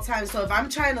at all times. So if I'm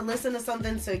trying to listen to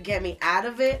something to get me out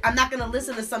of it, I'm not going to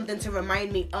listen to something to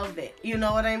remind me of it. You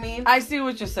know what I mean? I see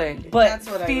what you're saying. But that's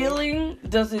what feeling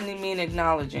doesn't mean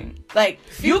acknowledging. Like,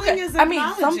 feeling is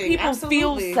acknowledging. Some people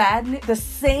Absolutely. feel sadness, the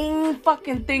same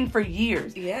fucking thing for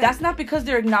years. Yeah. That's not because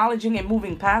they're acknowledging and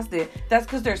moving past it. That's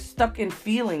because they're stuck in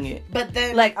feeling it. But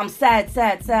then, like, I'm sad.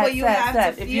 But you have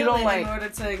sad. to If feel you don't it like, in order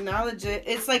to acknowledge it.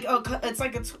 It's like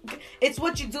it's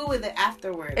what you do with it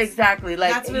afterwards. exactly.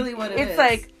 Like, that's really what it is. It's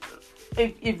like,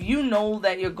 if you know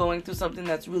that you're going through something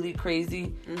that's really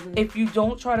crazy, if you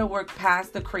don't try to work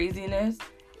past the craziness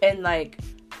and, like,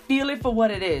 feel it for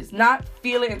what it is, not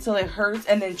feel it until it hurts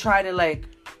and then try to, like,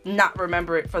 not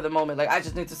remember it for the moment. Like, I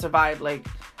just need to survive, like,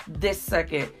 this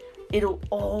second. It'll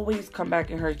always come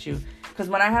back and hurt you. Because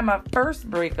when I had my first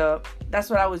breakup, that's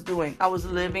what I was doing. I was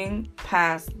living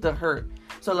past the hurt.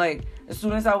 So, like, as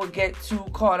soon as I would get too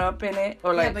caught up in it,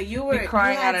 or, like, but you were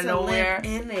crying out of nowhere.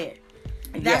 Live in it.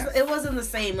 Yes. It wasn't the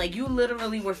same. Like, you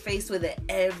literally were faced with it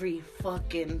every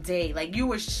fucking day. Like, you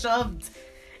were shoved.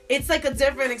 It's like a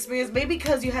different experience. Maybe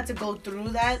because you had to go through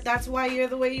that. That's why you're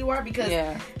the way you are. Because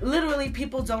literally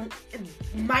people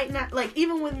might not, like,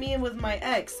 even with me and with my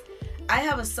ex, I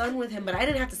have a son with him, but I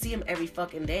didn't have to see him every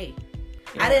fucking day.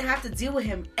 Yeah. I didn't have to deal with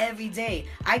him every day.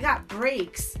 I got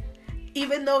breaks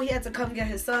even though he had to come get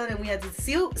his son and we had to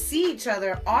see each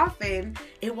other often,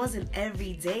 it wasn't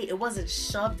every day. It wasn't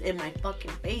shoved in my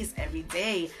fucking face every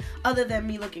day, other than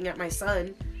me looking at my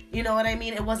son. You know what I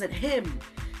mean? It wasn't him.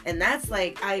 And that's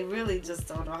like, I really just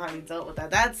don't know how he dealt with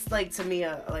that. That's like, to me,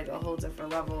 a whole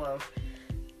different level of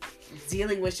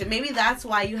dealing with shit. Maybe that's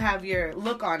why you have your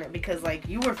look on it, because like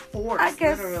you were forced, I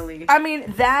guess, literally. I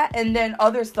mean, that and then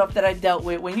other stuff that I dealt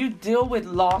with. When you deal with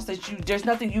loss, there's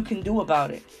nothing you can do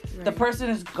about it. Right. The person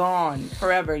is gone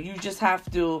forever. You just have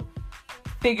to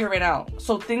figure it out.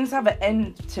 So things have an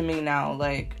end to me now.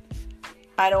 Like,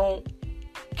 I don't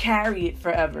carry it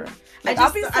forever. Like,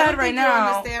 I'll be sad right now.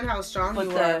 I understand how strong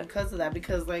you are because of that.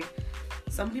 Because like,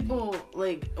 some people,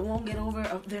 like, won't get over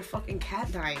their fucking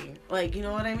cat dying. Like, you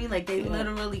know what I mean? Like, they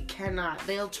literally cannot.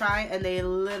 They'll try, and they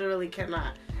literally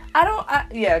cannot.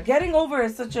 Getting over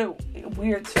is such a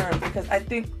weird term, because I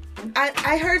think...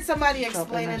 I heard somebody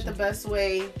explain it the best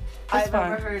way I've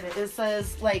ever heard it. It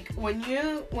says, like, when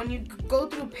you go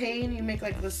through pain, you make,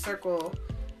 like, this circle.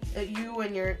 You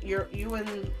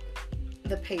and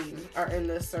the pain are in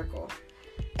this circle.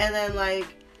 And then, like,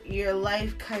 your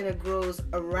life kind of grows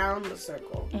around the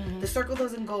circle. Mm-hmm. The circle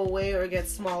doesn't go away or get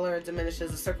smaller or diminishes.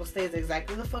 The circle stays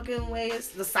exactly the fucking way it's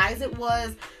the size it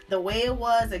was, the way it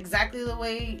was, exactly the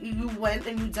way you went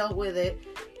and you dealt with it.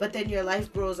 But then your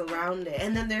life grows around it,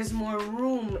 and then there's more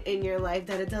room in your life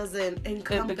that it doesn't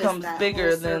encompass. It becomes that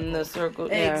bigger than the circle.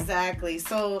 Yeah. Exactly.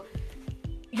 So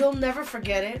you'll never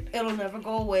forget it. It'll never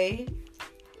go away.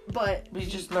 But we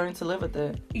just learn to live with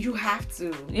it. You have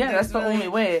to. Yeah, that's the only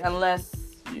way. Unless,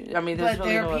 I mean, there's really no other way. But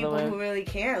there are people who really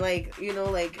can't. Like, you know,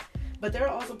 like, but there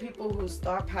are also people whose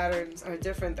thought patterns are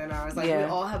different than ours. Like, we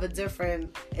all have a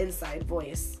different inside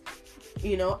voice,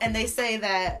 you know? And they say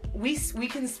that we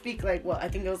can speak, like, I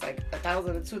think it was like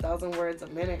 1,000 to 2,000 words a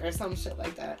minute or some shit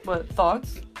like that. But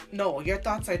thoughts? No, your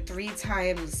thoughts are 3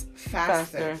 times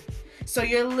faster. So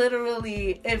you're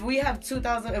literally, if we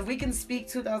can speak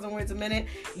 2,000 words a minute,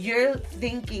 you're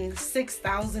thinking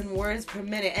 6,000 words per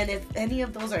minute. And if any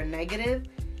of those are negative,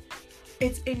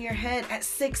 it's in your head at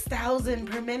 6,000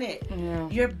 per minute. Yeah.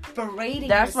 You're berating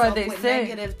yourself with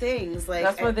negative things. Like,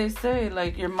 that's what they say.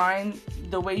 Like, your mind,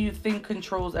 the way you think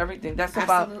controls everything. That's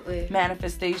absolutely about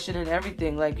manifestation and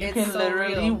everything. Like, you can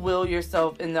literally will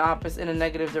yourself in a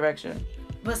negative direction.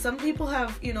 But some people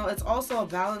have, you know, it's also a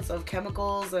balance of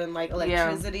chemicals and, like,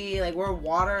 electricity. Like, we're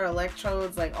water,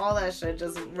 electrodes, like, all that shit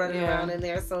just running around in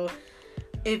there. So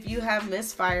if you have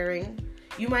misfiring,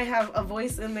 you might have a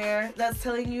voice in there that's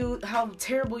telling you how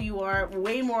terrible you are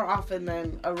way more often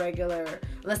than a regular,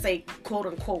 let's say,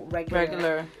 quote-unquote,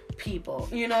 regular people.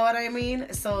 You know what I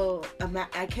mean? So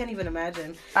I can't even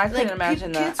imagine. I couldn't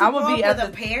imagine that. I would be with a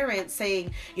parent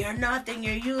saying, "You're nothing.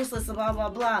 You're useless." Blah blah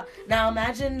blah. Now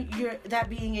imagine that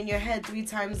being in your head 3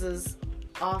 times as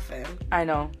often. I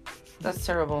know. That's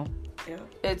terrible. Yeah.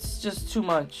 It's just too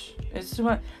much. It's too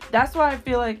much. That's why I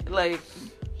feel like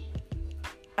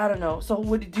I don't know. So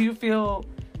do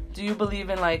you believe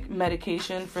in, like,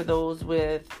 medication for those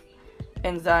with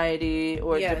anxiety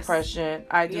or depression?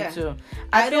 I do too.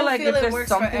 I feel like if there's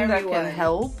something that can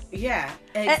help. Yeah,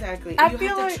 exactly. You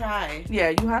have to try.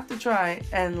 Yeah, you have to try.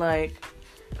 And, like,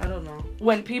 I don't know.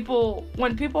 When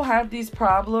people have these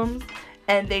problems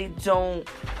and they don't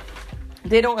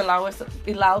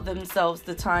allow themselves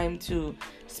the time to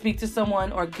speak to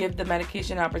someone or give the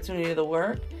medication opportunity to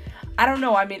work. I don't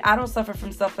know. I mean, I don't suffer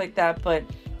from stuff like that, but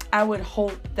I would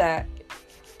hope that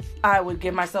I would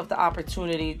give myself the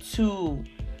opportunity to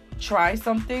try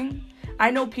something. I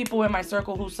know people in my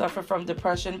circle who suffer from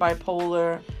depression,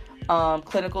 bipolar,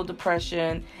 clinical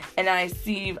depression, and I've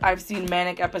seen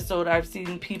manic episode. I've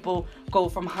seen people go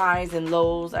from highs and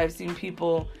lows. I've seen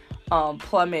people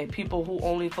plummet, people who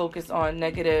only focus on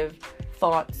negative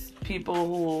thoughts,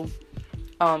 people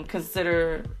who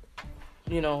consider,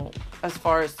 you know, as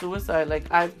far as suicide. Like,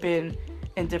 I've been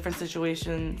in different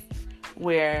situations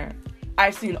where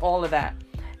I've seen all of that.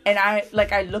 And I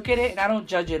look at it and I don't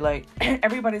judge it. Like,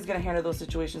 everybody's going to handle those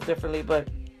situations differently. But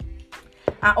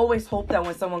I always hope that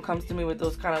when someone comes to me with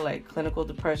those kind of, like, clinical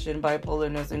depression,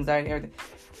 bipolarness, anxiety, everything.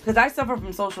 Because I suffer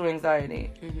from social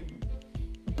anxiety.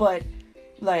 Mm-hmm. But,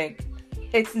 like,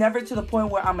 it's never to the point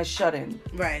where I'm a shut-in.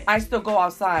 Right. I still go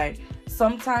outside.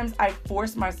 Sometimes I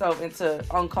force myself into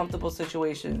uncomfortable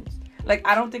situations. Like,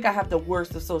 I don't think I have the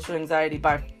worst of social anxiety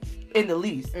in the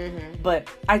least. Mm-hmm. But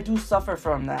I do suffer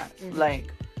from that. Mm-hmm.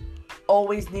 Like,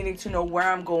 always needing to know where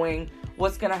I'm going,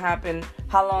 what's going to happen,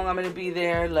 how long I'm going to be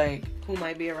there, like... Who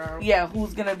might be around. Yeah,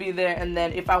 who's going to be there. And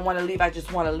then if I want to leave, I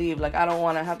just want to leave. Like, I don't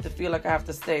want to have to feel like I have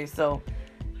to stay. So,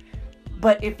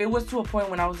 but if it was to a point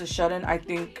when I was a shut-in, I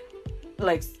think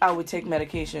like, I would take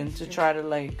medication to try to,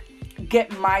 like,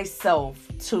 get myself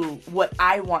to what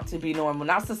I want to be normal.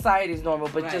 Not society's normal,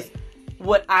 but just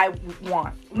what I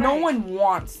want. Right. No one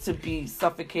wants to be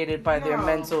suffocated by their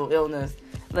mental illness.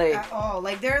 Like, at all.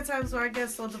 Like, there are times where I get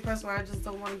so depressed where I just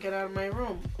don't want to get out of my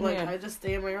room. Like, I just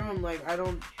stay in my room. Like, I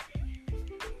don't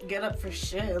get up for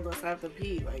shit unless I have to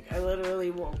pee. Like, I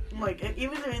literally won't. Like,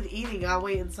 even with eating, I'll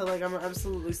wait until, like, I'm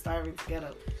absolutely starving to get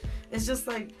up. It's just,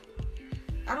 like,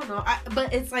 I don't know.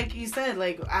 But it's like you said,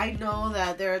 like, I know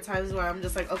that there are times where I'm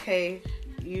just like, okay,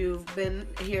 you've been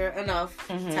here enough.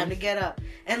 Time to get up.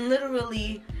 And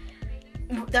literally,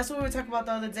 that's what we were talking about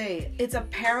the other day. It's a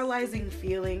paralyzing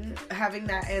feeling, having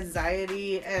that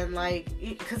anxiety, and, like,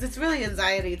 because it's really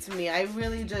anxiety to me. I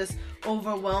really just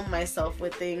overwhelm myself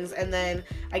with things, and then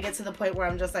I get to the point where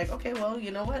I'm just like, okay, well,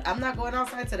 you know what? I'm not going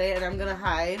outside today, and I'm going to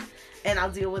hide, and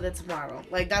I'll deal with it tomorrow.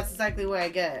 Like, that's exactly where I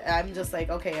get. I'm just like,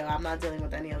 okay, I'm not dealing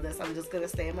with any of this. I'm just going to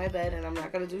stay in my bed, and I'm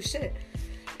not going to do shit.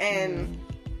 And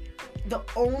the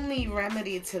only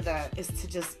remedy to that is to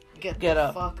just get the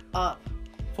up. Fuck up.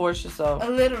 Force yourself.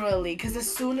 Literally, because as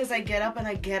soon as I get up and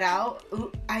I get out,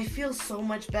 I feel so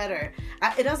much better.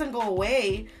 It doesn't go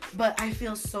away, but I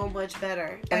feel so much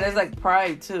better. And there's, like,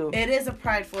 pride, too. It is a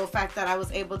prideful fact that I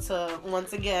was able to,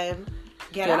 once again,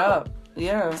 get up.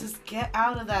 Yeah. Just get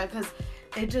out of that, because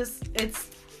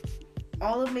it's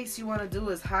all it makes you want to do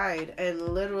is hide, and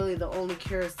literally the only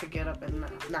cure is to get up and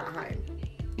not hide.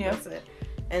 Yeah. That's it.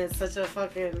 And it's such a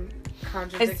fucking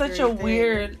contradictory It's such a thing.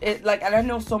 weird, and I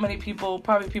know so many people,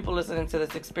 probably people listening to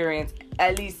this experience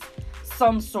at least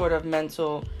some sort of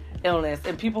mental illness,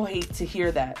 and people hate to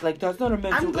hear that. Like, that's not a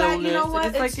mental illness. I'm glad, you know what?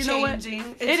 It's like, you know what? It's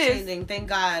changing. Thank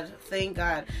God.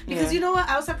 Because you know what?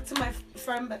 I was talking to my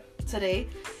friend today,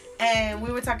 and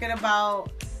we were talking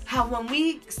about how when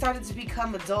we started to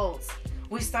become adults,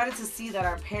 we started to see that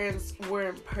our parents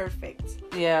weren't perfect.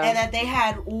 Yeah. And that they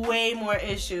had way more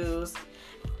issues.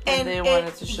 And they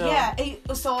wanted to show. Yeah.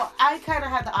 So I kind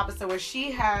of had the opposite, where she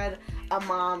had a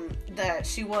mom that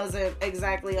she wasn't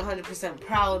exactly 100%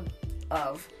 proud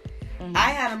of. I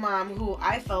had a mom who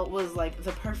I felt was, like,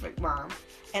 the perfect mom.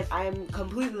 And I'm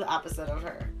completely the opposite of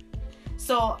her.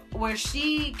 So where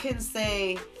she can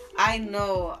say, I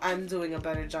know I'm doing a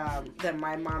better job than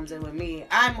my mom did with me,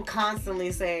 I'm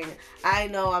constantly saying, I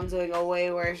know I'm doing a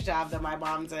way worse job than my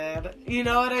mom did. You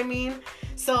know what I mean?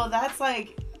 So that's,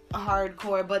 like,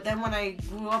 hardcore. But then when I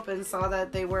grew up and saw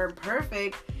that they weren't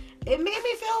perfect, it made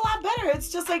me feel a lot better.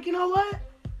 It's just like, you know what?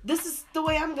 This is the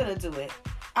way I'm gonna do it.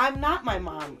 I'm not my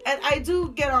mom. And I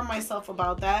do get on myself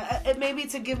about that. It may be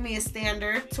to give me a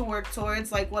standard to work towards,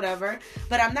 like, whatever.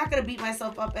 But I'm not going to beat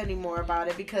myself up anymore about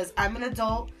it, because I'm an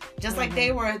adult, just like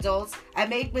they were adults. I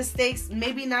make mistakes,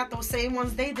 maybe not those same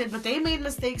ones they did, but they made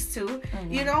mistakes too.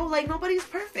 You know, like, nobody's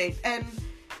perfect. And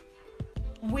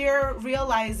we're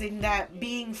realizing that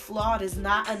being flawed is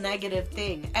not a negative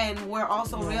thing. And we're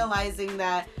also realizing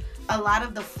that a lot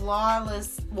of the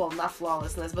not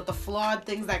flawlessness, but the flawed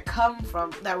things that come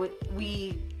from that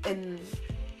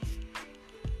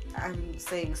I'm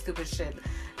saying stupid shit.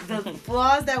 The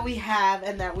flaws that we have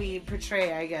and that we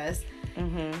portray, I guess,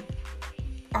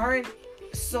 aren't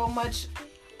so much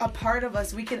a part of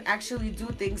us. We can actually do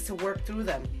things to work through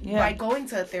them by going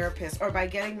to a therapist or by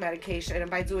getting medication and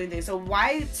by doing things. So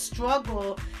why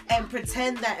struggle and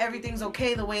pretend that everything's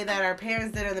okay the way that our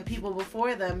parents did and the people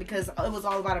before them, because it was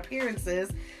all about appearances,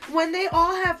 when they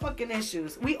all have fucking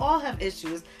issues. We all have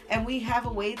issues, and we have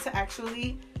a way to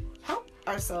actually help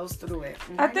ourselves through it.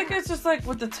 I think it's just like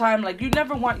with the time, like, you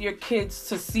never want your kids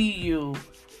to see you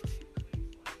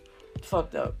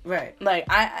fucked up. Right.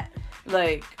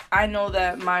 Like, I know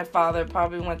that my father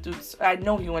probably went through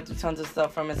tons of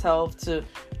stuff, from his health to,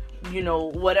 you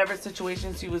know, whatever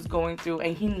situations he was going through,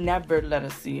 and he never let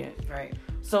us see it. Right.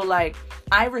 So, like,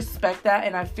 I respect that,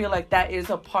 and I feel like that is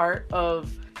a part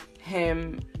of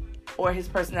him or his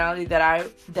personality that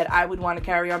I would want to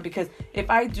carry on, because if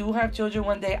I do have children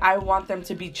one day, I want them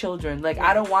to be children. Like,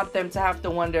 I don't want them to have to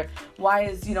wonder, why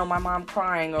is, you know, my mom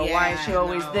crying, or why is she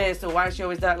always this, or why is she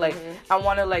always that. Like, I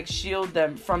want to, like, shield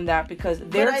them from that, because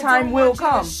their time will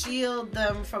come. Shield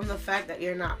them from the fact that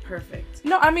you're not perfect.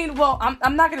 No, I mean, well,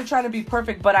 I'm not going to try to be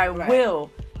perfect, but I will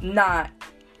not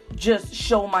just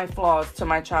show my flaws to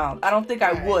my child. I don't think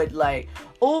I would, like,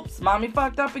 oops, mommy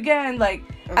fucked up again. Like,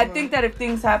 I think that if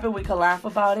things happen, we can laugh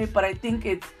about it, but I think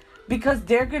it's because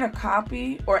they're gonna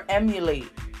copy or emulate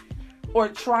or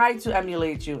try to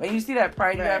emulate you. And you see that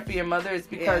pride you have for your mother is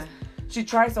because she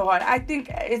tried so hard. I think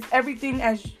it's everything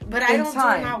as But I don't do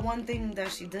not one thing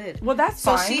that she did. Well, that's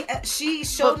fine. So she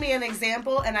showed me an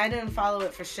example, and I didn't follow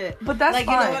it for shit. But that's like,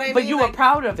 fine. You know what I mean? But you were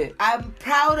proud of it. I'm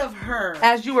proud of her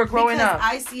as you were growing because up.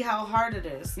 I see how hard it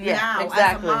is now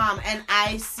exactly. as a mom, and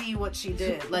I see what she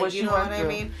did. Like, you know what I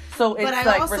mean? So it's but I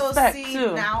like also respect see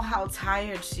too. now how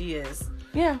tired she is.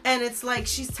 Yeah. And it's like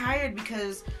she's tired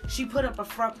because she put up a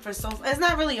front for so. It's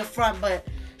not really a front, but.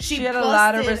 She had a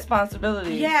lot of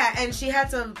responsibility. Yeah, and she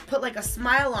had to put like a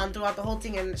smile on throughout the whole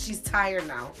thing, and she's tired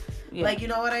now. Yeah. Like, you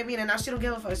know what I mean? And now she don't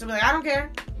give a fuck. She'll be like, I don't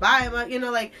care. Bye. But, you know,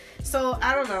 like, so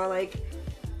I don't know. Like,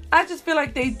 I just feel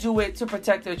like they do it to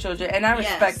protect their children, and I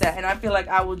respect that. And I feel like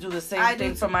I will do the same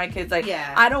thing for my kids. Like,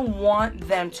 I don't want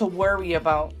them to worry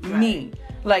about me.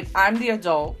 Like, I'm the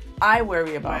adult. I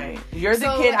worry about me. You're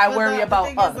the kid. I worry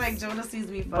about us. Is, like, Jonah sees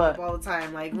me fuck up all the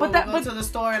time. Like, when we go to the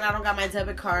store and I don't got my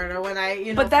debit card, or when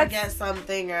I, forget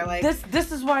something, or like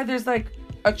this is why there's like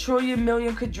a trillion,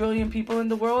 million, quadrillion people in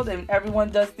the world, and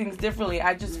everyone does things differently.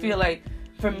 I just feel like,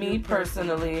 for me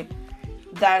personally,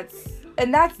 that's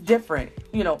different.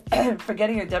 You know,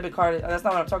 forgetting a debit card. That's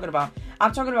not what I'm talking about.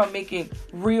 I'm talking about making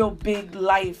real big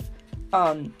life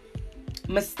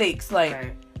mistakes.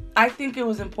 Like, I think it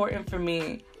was important for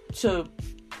me to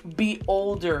be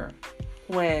older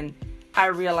when I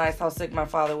realized how sick my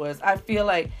father was. I feel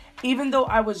like even though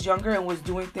I was younger and was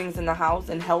doing things in the house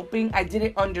and helping, I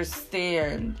didn't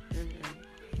understand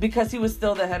because he was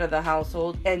still the head of the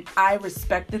household, and I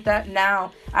respected that.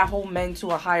 Now I hold men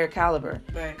to a higher caliber.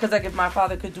 Because like, if my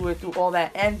father could do it through all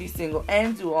that and be single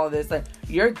and do all this, like,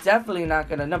 you're definitely not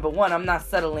gonna. Number one, I'm not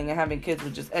settling and having kids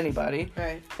with just anybody.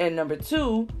 And number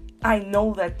two, I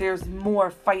know that there's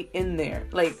more fight in there.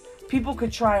 Like, people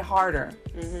could try harder.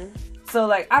 So,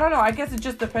 like, I don't know. I guess it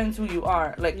just depends who you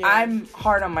are. Like, I'm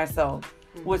hard on myself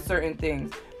with certain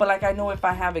things. But, like, I know if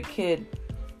I have a kid,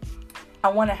 I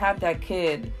want to have that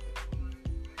kid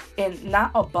in not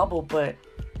a bubble, but...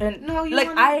 No, you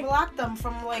want to block them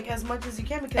from, like, as much as you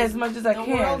can, because as much as I can.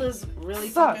 The world is really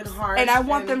fucking hard. And I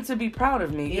want them to be proud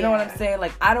of me. You know what I'm saying?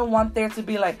 Like, I don't want there to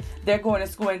be, like, they're going to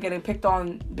school and getting picked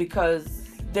on because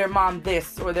their mom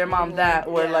this or their mom that,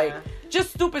 or like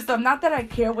just stupid stuff. Not that I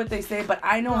care what they say, but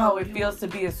I know how it feels to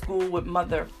be in school with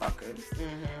motherfuckers.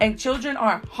 And children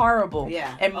are horrible.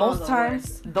 And most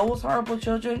times those horrible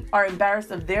children are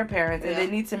embarrassed of their parents, and they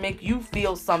need to make you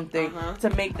feel something to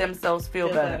make themselves feel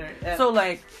better. So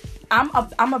like,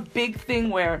 I'm a big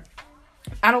thing where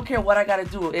I don't care what I gotta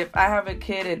do. If I have a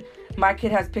kid and my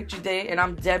kid has picture day and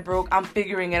I'm dead broke, I'm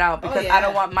figuring it out, because I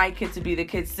don't want my kid to be the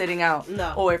kid sitting out.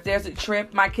 No. Or if there's a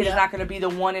trip, my kid is not going to be the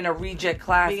one in a reject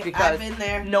class, because I've been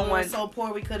there. No we one were so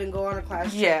poor we couldn't go on a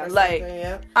class trip. Yeah, like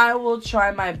I will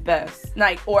try my best,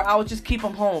 like, or I will just keep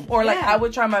them home, or like I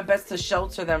would try my best to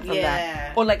shelter them from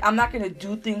that. Or like, I'm not going to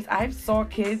do things. I saw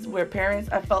kids where parents,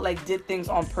 I felt like, did things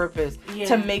on purpose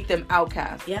to make them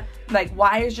outcasts. Like,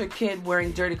 why is your kid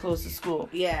wearing dirty clothes to school?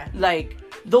 Like,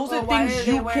 those are things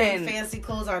you can fancy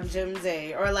clothes on gym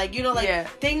day, or like, you know, like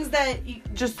things that you,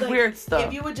 just like, weird stuff.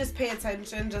 If you would just pay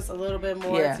attention just a little bit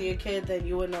more to your kid, then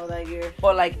you would know that you're.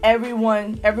 Or like,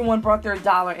 everyone brought their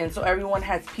 $1 in, so everyone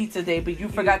has pizza day, but you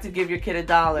forgot to give your kid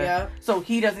 $1, so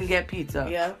he doesn't get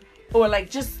pizza. Or like,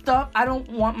 just stuff. I don't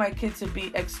want my kid to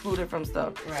be excluded from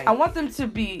stuff. I want them to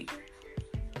be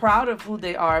proud of who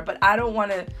they are, but I don't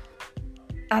want to.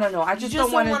 I don't know. I just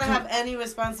don't want to have any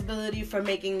responsibility for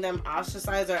making them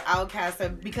ostracized or outcast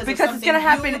because it's going to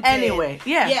happen anyway.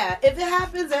 Yeah. If it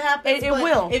happens, it happens. It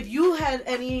will. If you had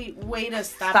any way to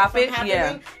stop it from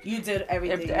happening, you did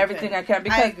everything. I can.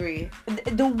 Because I agree.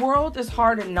 The world is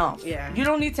hard enough. You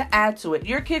don't need to add to it.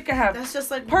 Your kid can have that's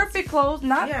just like perfect clothes,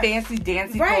 not fancy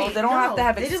dancy clothes. They don't have to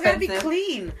have expensive. They just got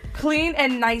to be clean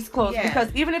and nice clothes.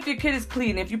 Because even if your kid is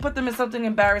clean, if you put them in something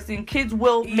embarrassing, kids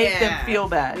will make them feel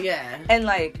bad.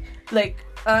 And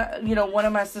you know, one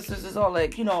of my sisters is all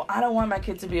like, you know, I don't want my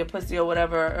kid to be a pussy or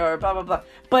whatever, or blah, blah, blah.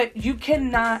 But you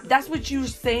cannot, that's what you're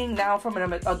saying now from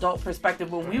an adult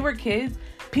perspective. When we were kids,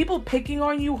 people picking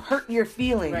on you hurt your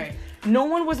feelings. No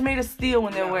one was made of steel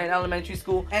when they were in elementary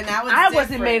school. And I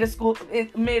wasn't made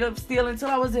of steel until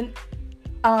I was in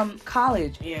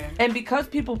college. And because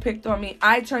people picked on me,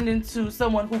 I turned into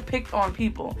someone who picked on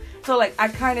people. So like, I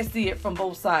kind of see it from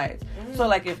both sides. So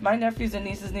like, if my nephews and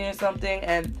nieces needed something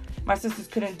and my sisters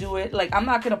couldn't do it, like, I'm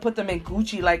not gonna put them in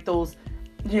Gucci like those,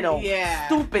 you know,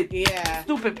 stupid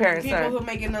parents. People who are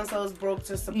making themselves broke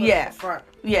just to put it in front.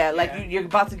 Like, you're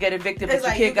about to get evicted, but it's your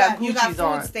like kid got Gucci's you got food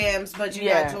on. stamps, but you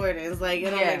got Jordans. Like,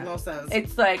 it don't make no sense.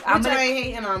 It's like, I ain't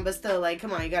hating on, but still, like,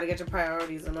 come on, you gotta get your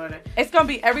priorities in order. It's gonna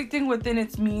be everything within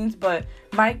its means, but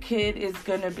my kid is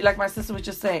gonna be, like my sister was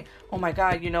just saying, oh my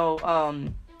God, you know,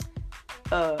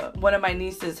 one of my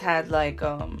nieces had like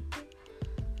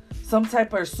some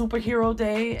type of superhero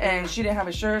day, and she didn't have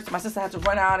a shirt, so my sister had to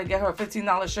run out and get her a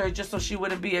 $15 shirt just so she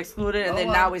wouldn't be excluded. And then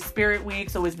now it's Spirit Week,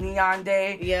 so it's Neon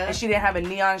Day, and she didn't have a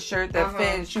neon shirt that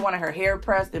fit, and she wanted her hair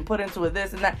pressed and put into a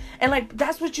this and that. And like,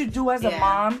 that's what you do as a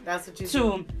mom. That's what you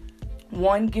do.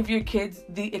 One, give your kids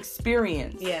the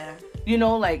experience. Yeah. You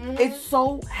know, like, it's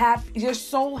so happy. You're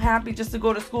so happy just to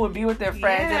go to school and be with their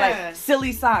friends. And, like,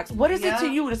 silly socks. What is it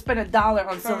to you to spend $1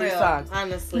 on silly socks?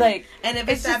 Honestly. Like, and if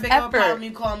it's that big of a problem,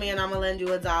 you call me and I'm going to lend you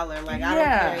 $1. Like, I don't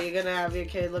care. You're going to have your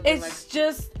kid looking like... It's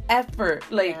just effort.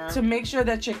 Like, to make sure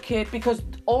that your kid... Because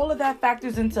all of that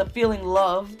factors into feeling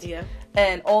loved. Yeah.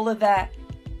 And all of that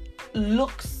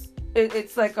looks...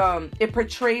 It's like it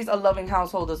portrays a loving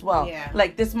household as well. Yeah.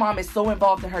 Like, this mom is so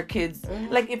involved in her kids.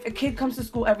 Like, if a kid comes to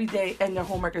school every day and their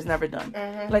homework is never done,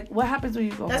 like, what happens when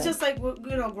you go That's home? just like,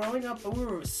 you know, growing up, we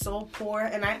were so poor,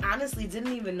 and I honestly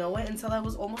didn't even know it until I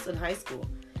was almost in high school.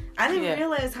 I didn't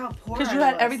realize how poor I was. Because you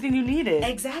had everything you needed.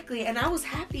 Exactly, and I was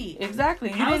happy. Exactly.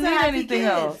 You didn't need anything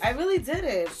else. I really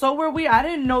didn't. So were we. I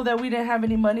didn't know that we didn't have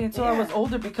any money until I was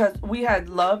older, because we had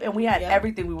love and we had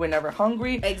everything. We were never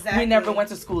hungry. Exactly. We never went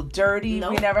to school dirty.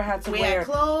 Nope. We never had to wear... We had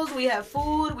clothes, we had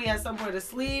food, we had somewhere to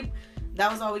sleep. That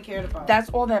was all we cared about. That's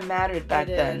all that mattered back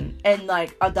then. And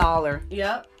like $1.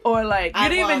 Yep. Or like, you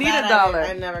didn't even need $1.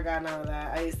 I never got none of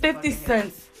that. I used to 50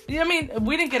 cents. I mean,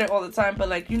 we didn't get it all the time, but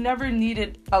like, you never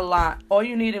needed a lot. All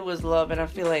you needed was love, and I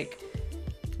feel like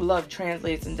love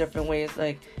translates in different ways.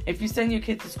 Like, if you send your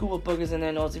kids to school with boogers in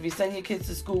their nose, if you send your kids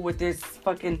to school with this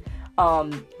fucking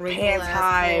pants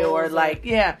high, or like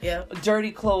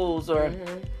dirty clothes, or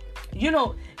you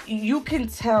know, you can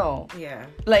tell. Yeah.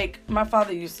 Like, my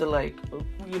father used to, like,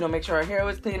 you know, make sure our hair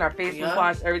was clean, our face was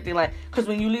washed, everything, like, because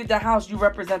when you leave the house, you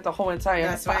represent the whole entire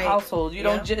household. You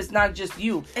don't just, it's not just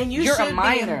you. And you're should a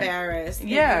minor. Be embarrassed if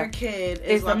your kid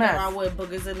is walking around with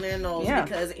boogers in their nose,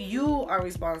 because you are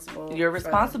responsible. You're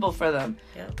responsible for them.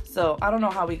 Yeah. So I don't know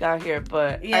how we got here,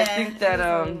 but I think that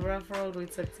it was a rough road we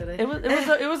took today. It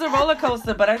was a roller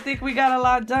coaster, but I think we got a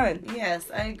lot done.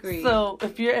 Yes, I agree. So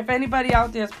if anybody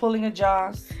out there is pulling a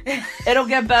Joce, it'll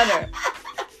get better.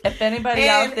 If anybody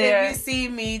out there... if you see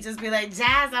me, just be like,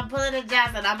 Jazz, I'm pulling a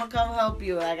Jazz, and I'm going to come help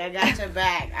you. Like, I got your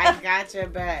back. I got your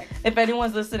back. If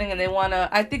anyone's listening and they want to...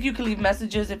 I think you can leave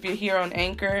messages if you're here on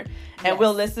Anchor, and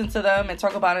we'll listen to them and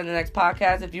talk about it in the next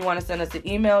podcast. If you want to send us an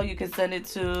email, you can send it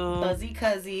to...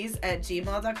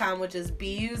 buzzycuzzies@gmail.com, which is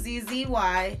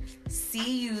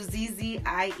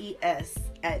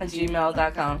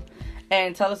BUZZYCUZZIES@gmail.com.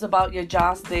 And tell us about your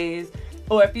Joce days.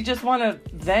 Or if you just want to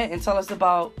vent and tell us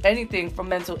about anything from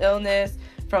mental illness,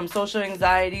 from social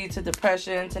anxiety to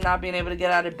depression, to not being able to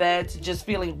get out of bed, to just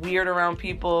feeling weird around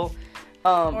people,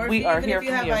 we are here for you. If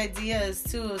you have ideas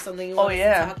too, something you want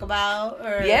us to talk about,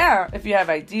 or if you have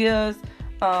ideas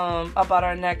about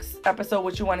our next episode,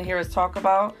 what you want to hear us talk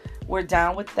about, we're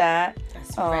down with that.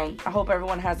 That's right. I hope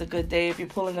everyone has a good day. If you're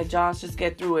pulling a Joce, just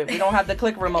get through it. We don't have the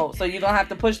click remote, so you're going to have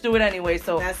to push through it anyway.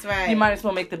 So that's right. You might as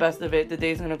well make the best of it. The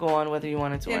day's going to go on whether you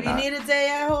want it to or not. If you need a day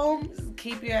at home,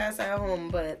 keep your ass at home.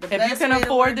 But if you can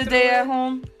afford the day at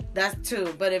home, that's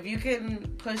too. But if you can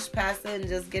push past it and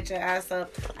just get your ass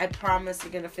up, I promise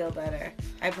you're going to feel better.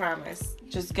 I promise.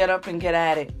 Just get up and get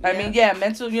at it. I mean,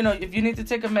 mental, you know, if you need to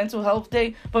take a mental health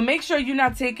day, but make sure you're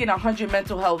not taking 100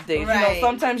 mental health days. Right. You know,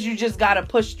 sometimes you just got to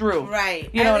push through. Right.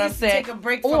 You know what I'm saying? Take a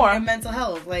break from your mental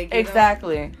health. Like,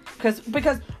 exactly.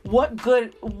 Because what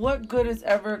good is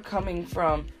ever coming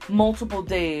from multiple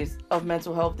days of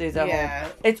mental health days at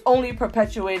home? It's only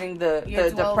perpetuating the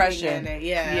depression.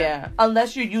 Yeah.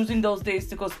 Unless you're using those days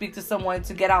to go speak to someone,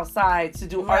 to get outside, to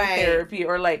do art therapy,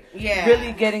 or like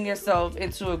really getting yourself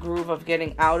into a groove of getting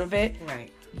out of it.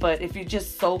 Right. But if you're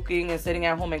just sulking and sitting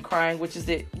at home and crying, which is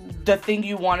the thing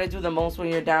you want to do the most when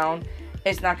you're down,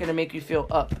 it's not going to make you feel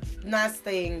up. Not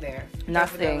staying there.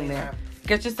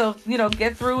 Get yourself,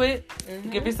 get through it.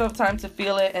 Mm-hmm. Give yourself time to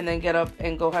feel it, and then get up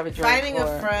and go have a drink. Finding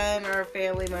a friend or a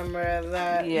family member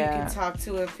that you can talk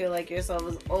to and feel like yourself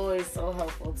is always so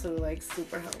helpful too, like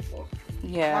super helpful.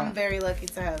 Yeah. I'm very lucky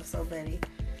to have so many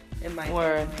in my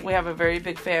family. We have a very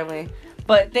big family.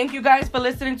 But thank you guys for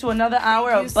listening to another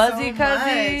hour of Buzzy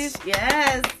Cuzzies.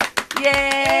 Yes.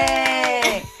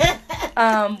 Yay!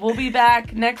 We'll be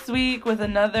back next week with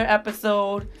another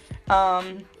episode.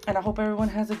 And I hope everyone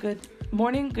has a good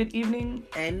morning, good evening,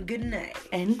 and good night.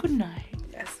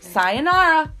 Yes,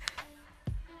 sayonara.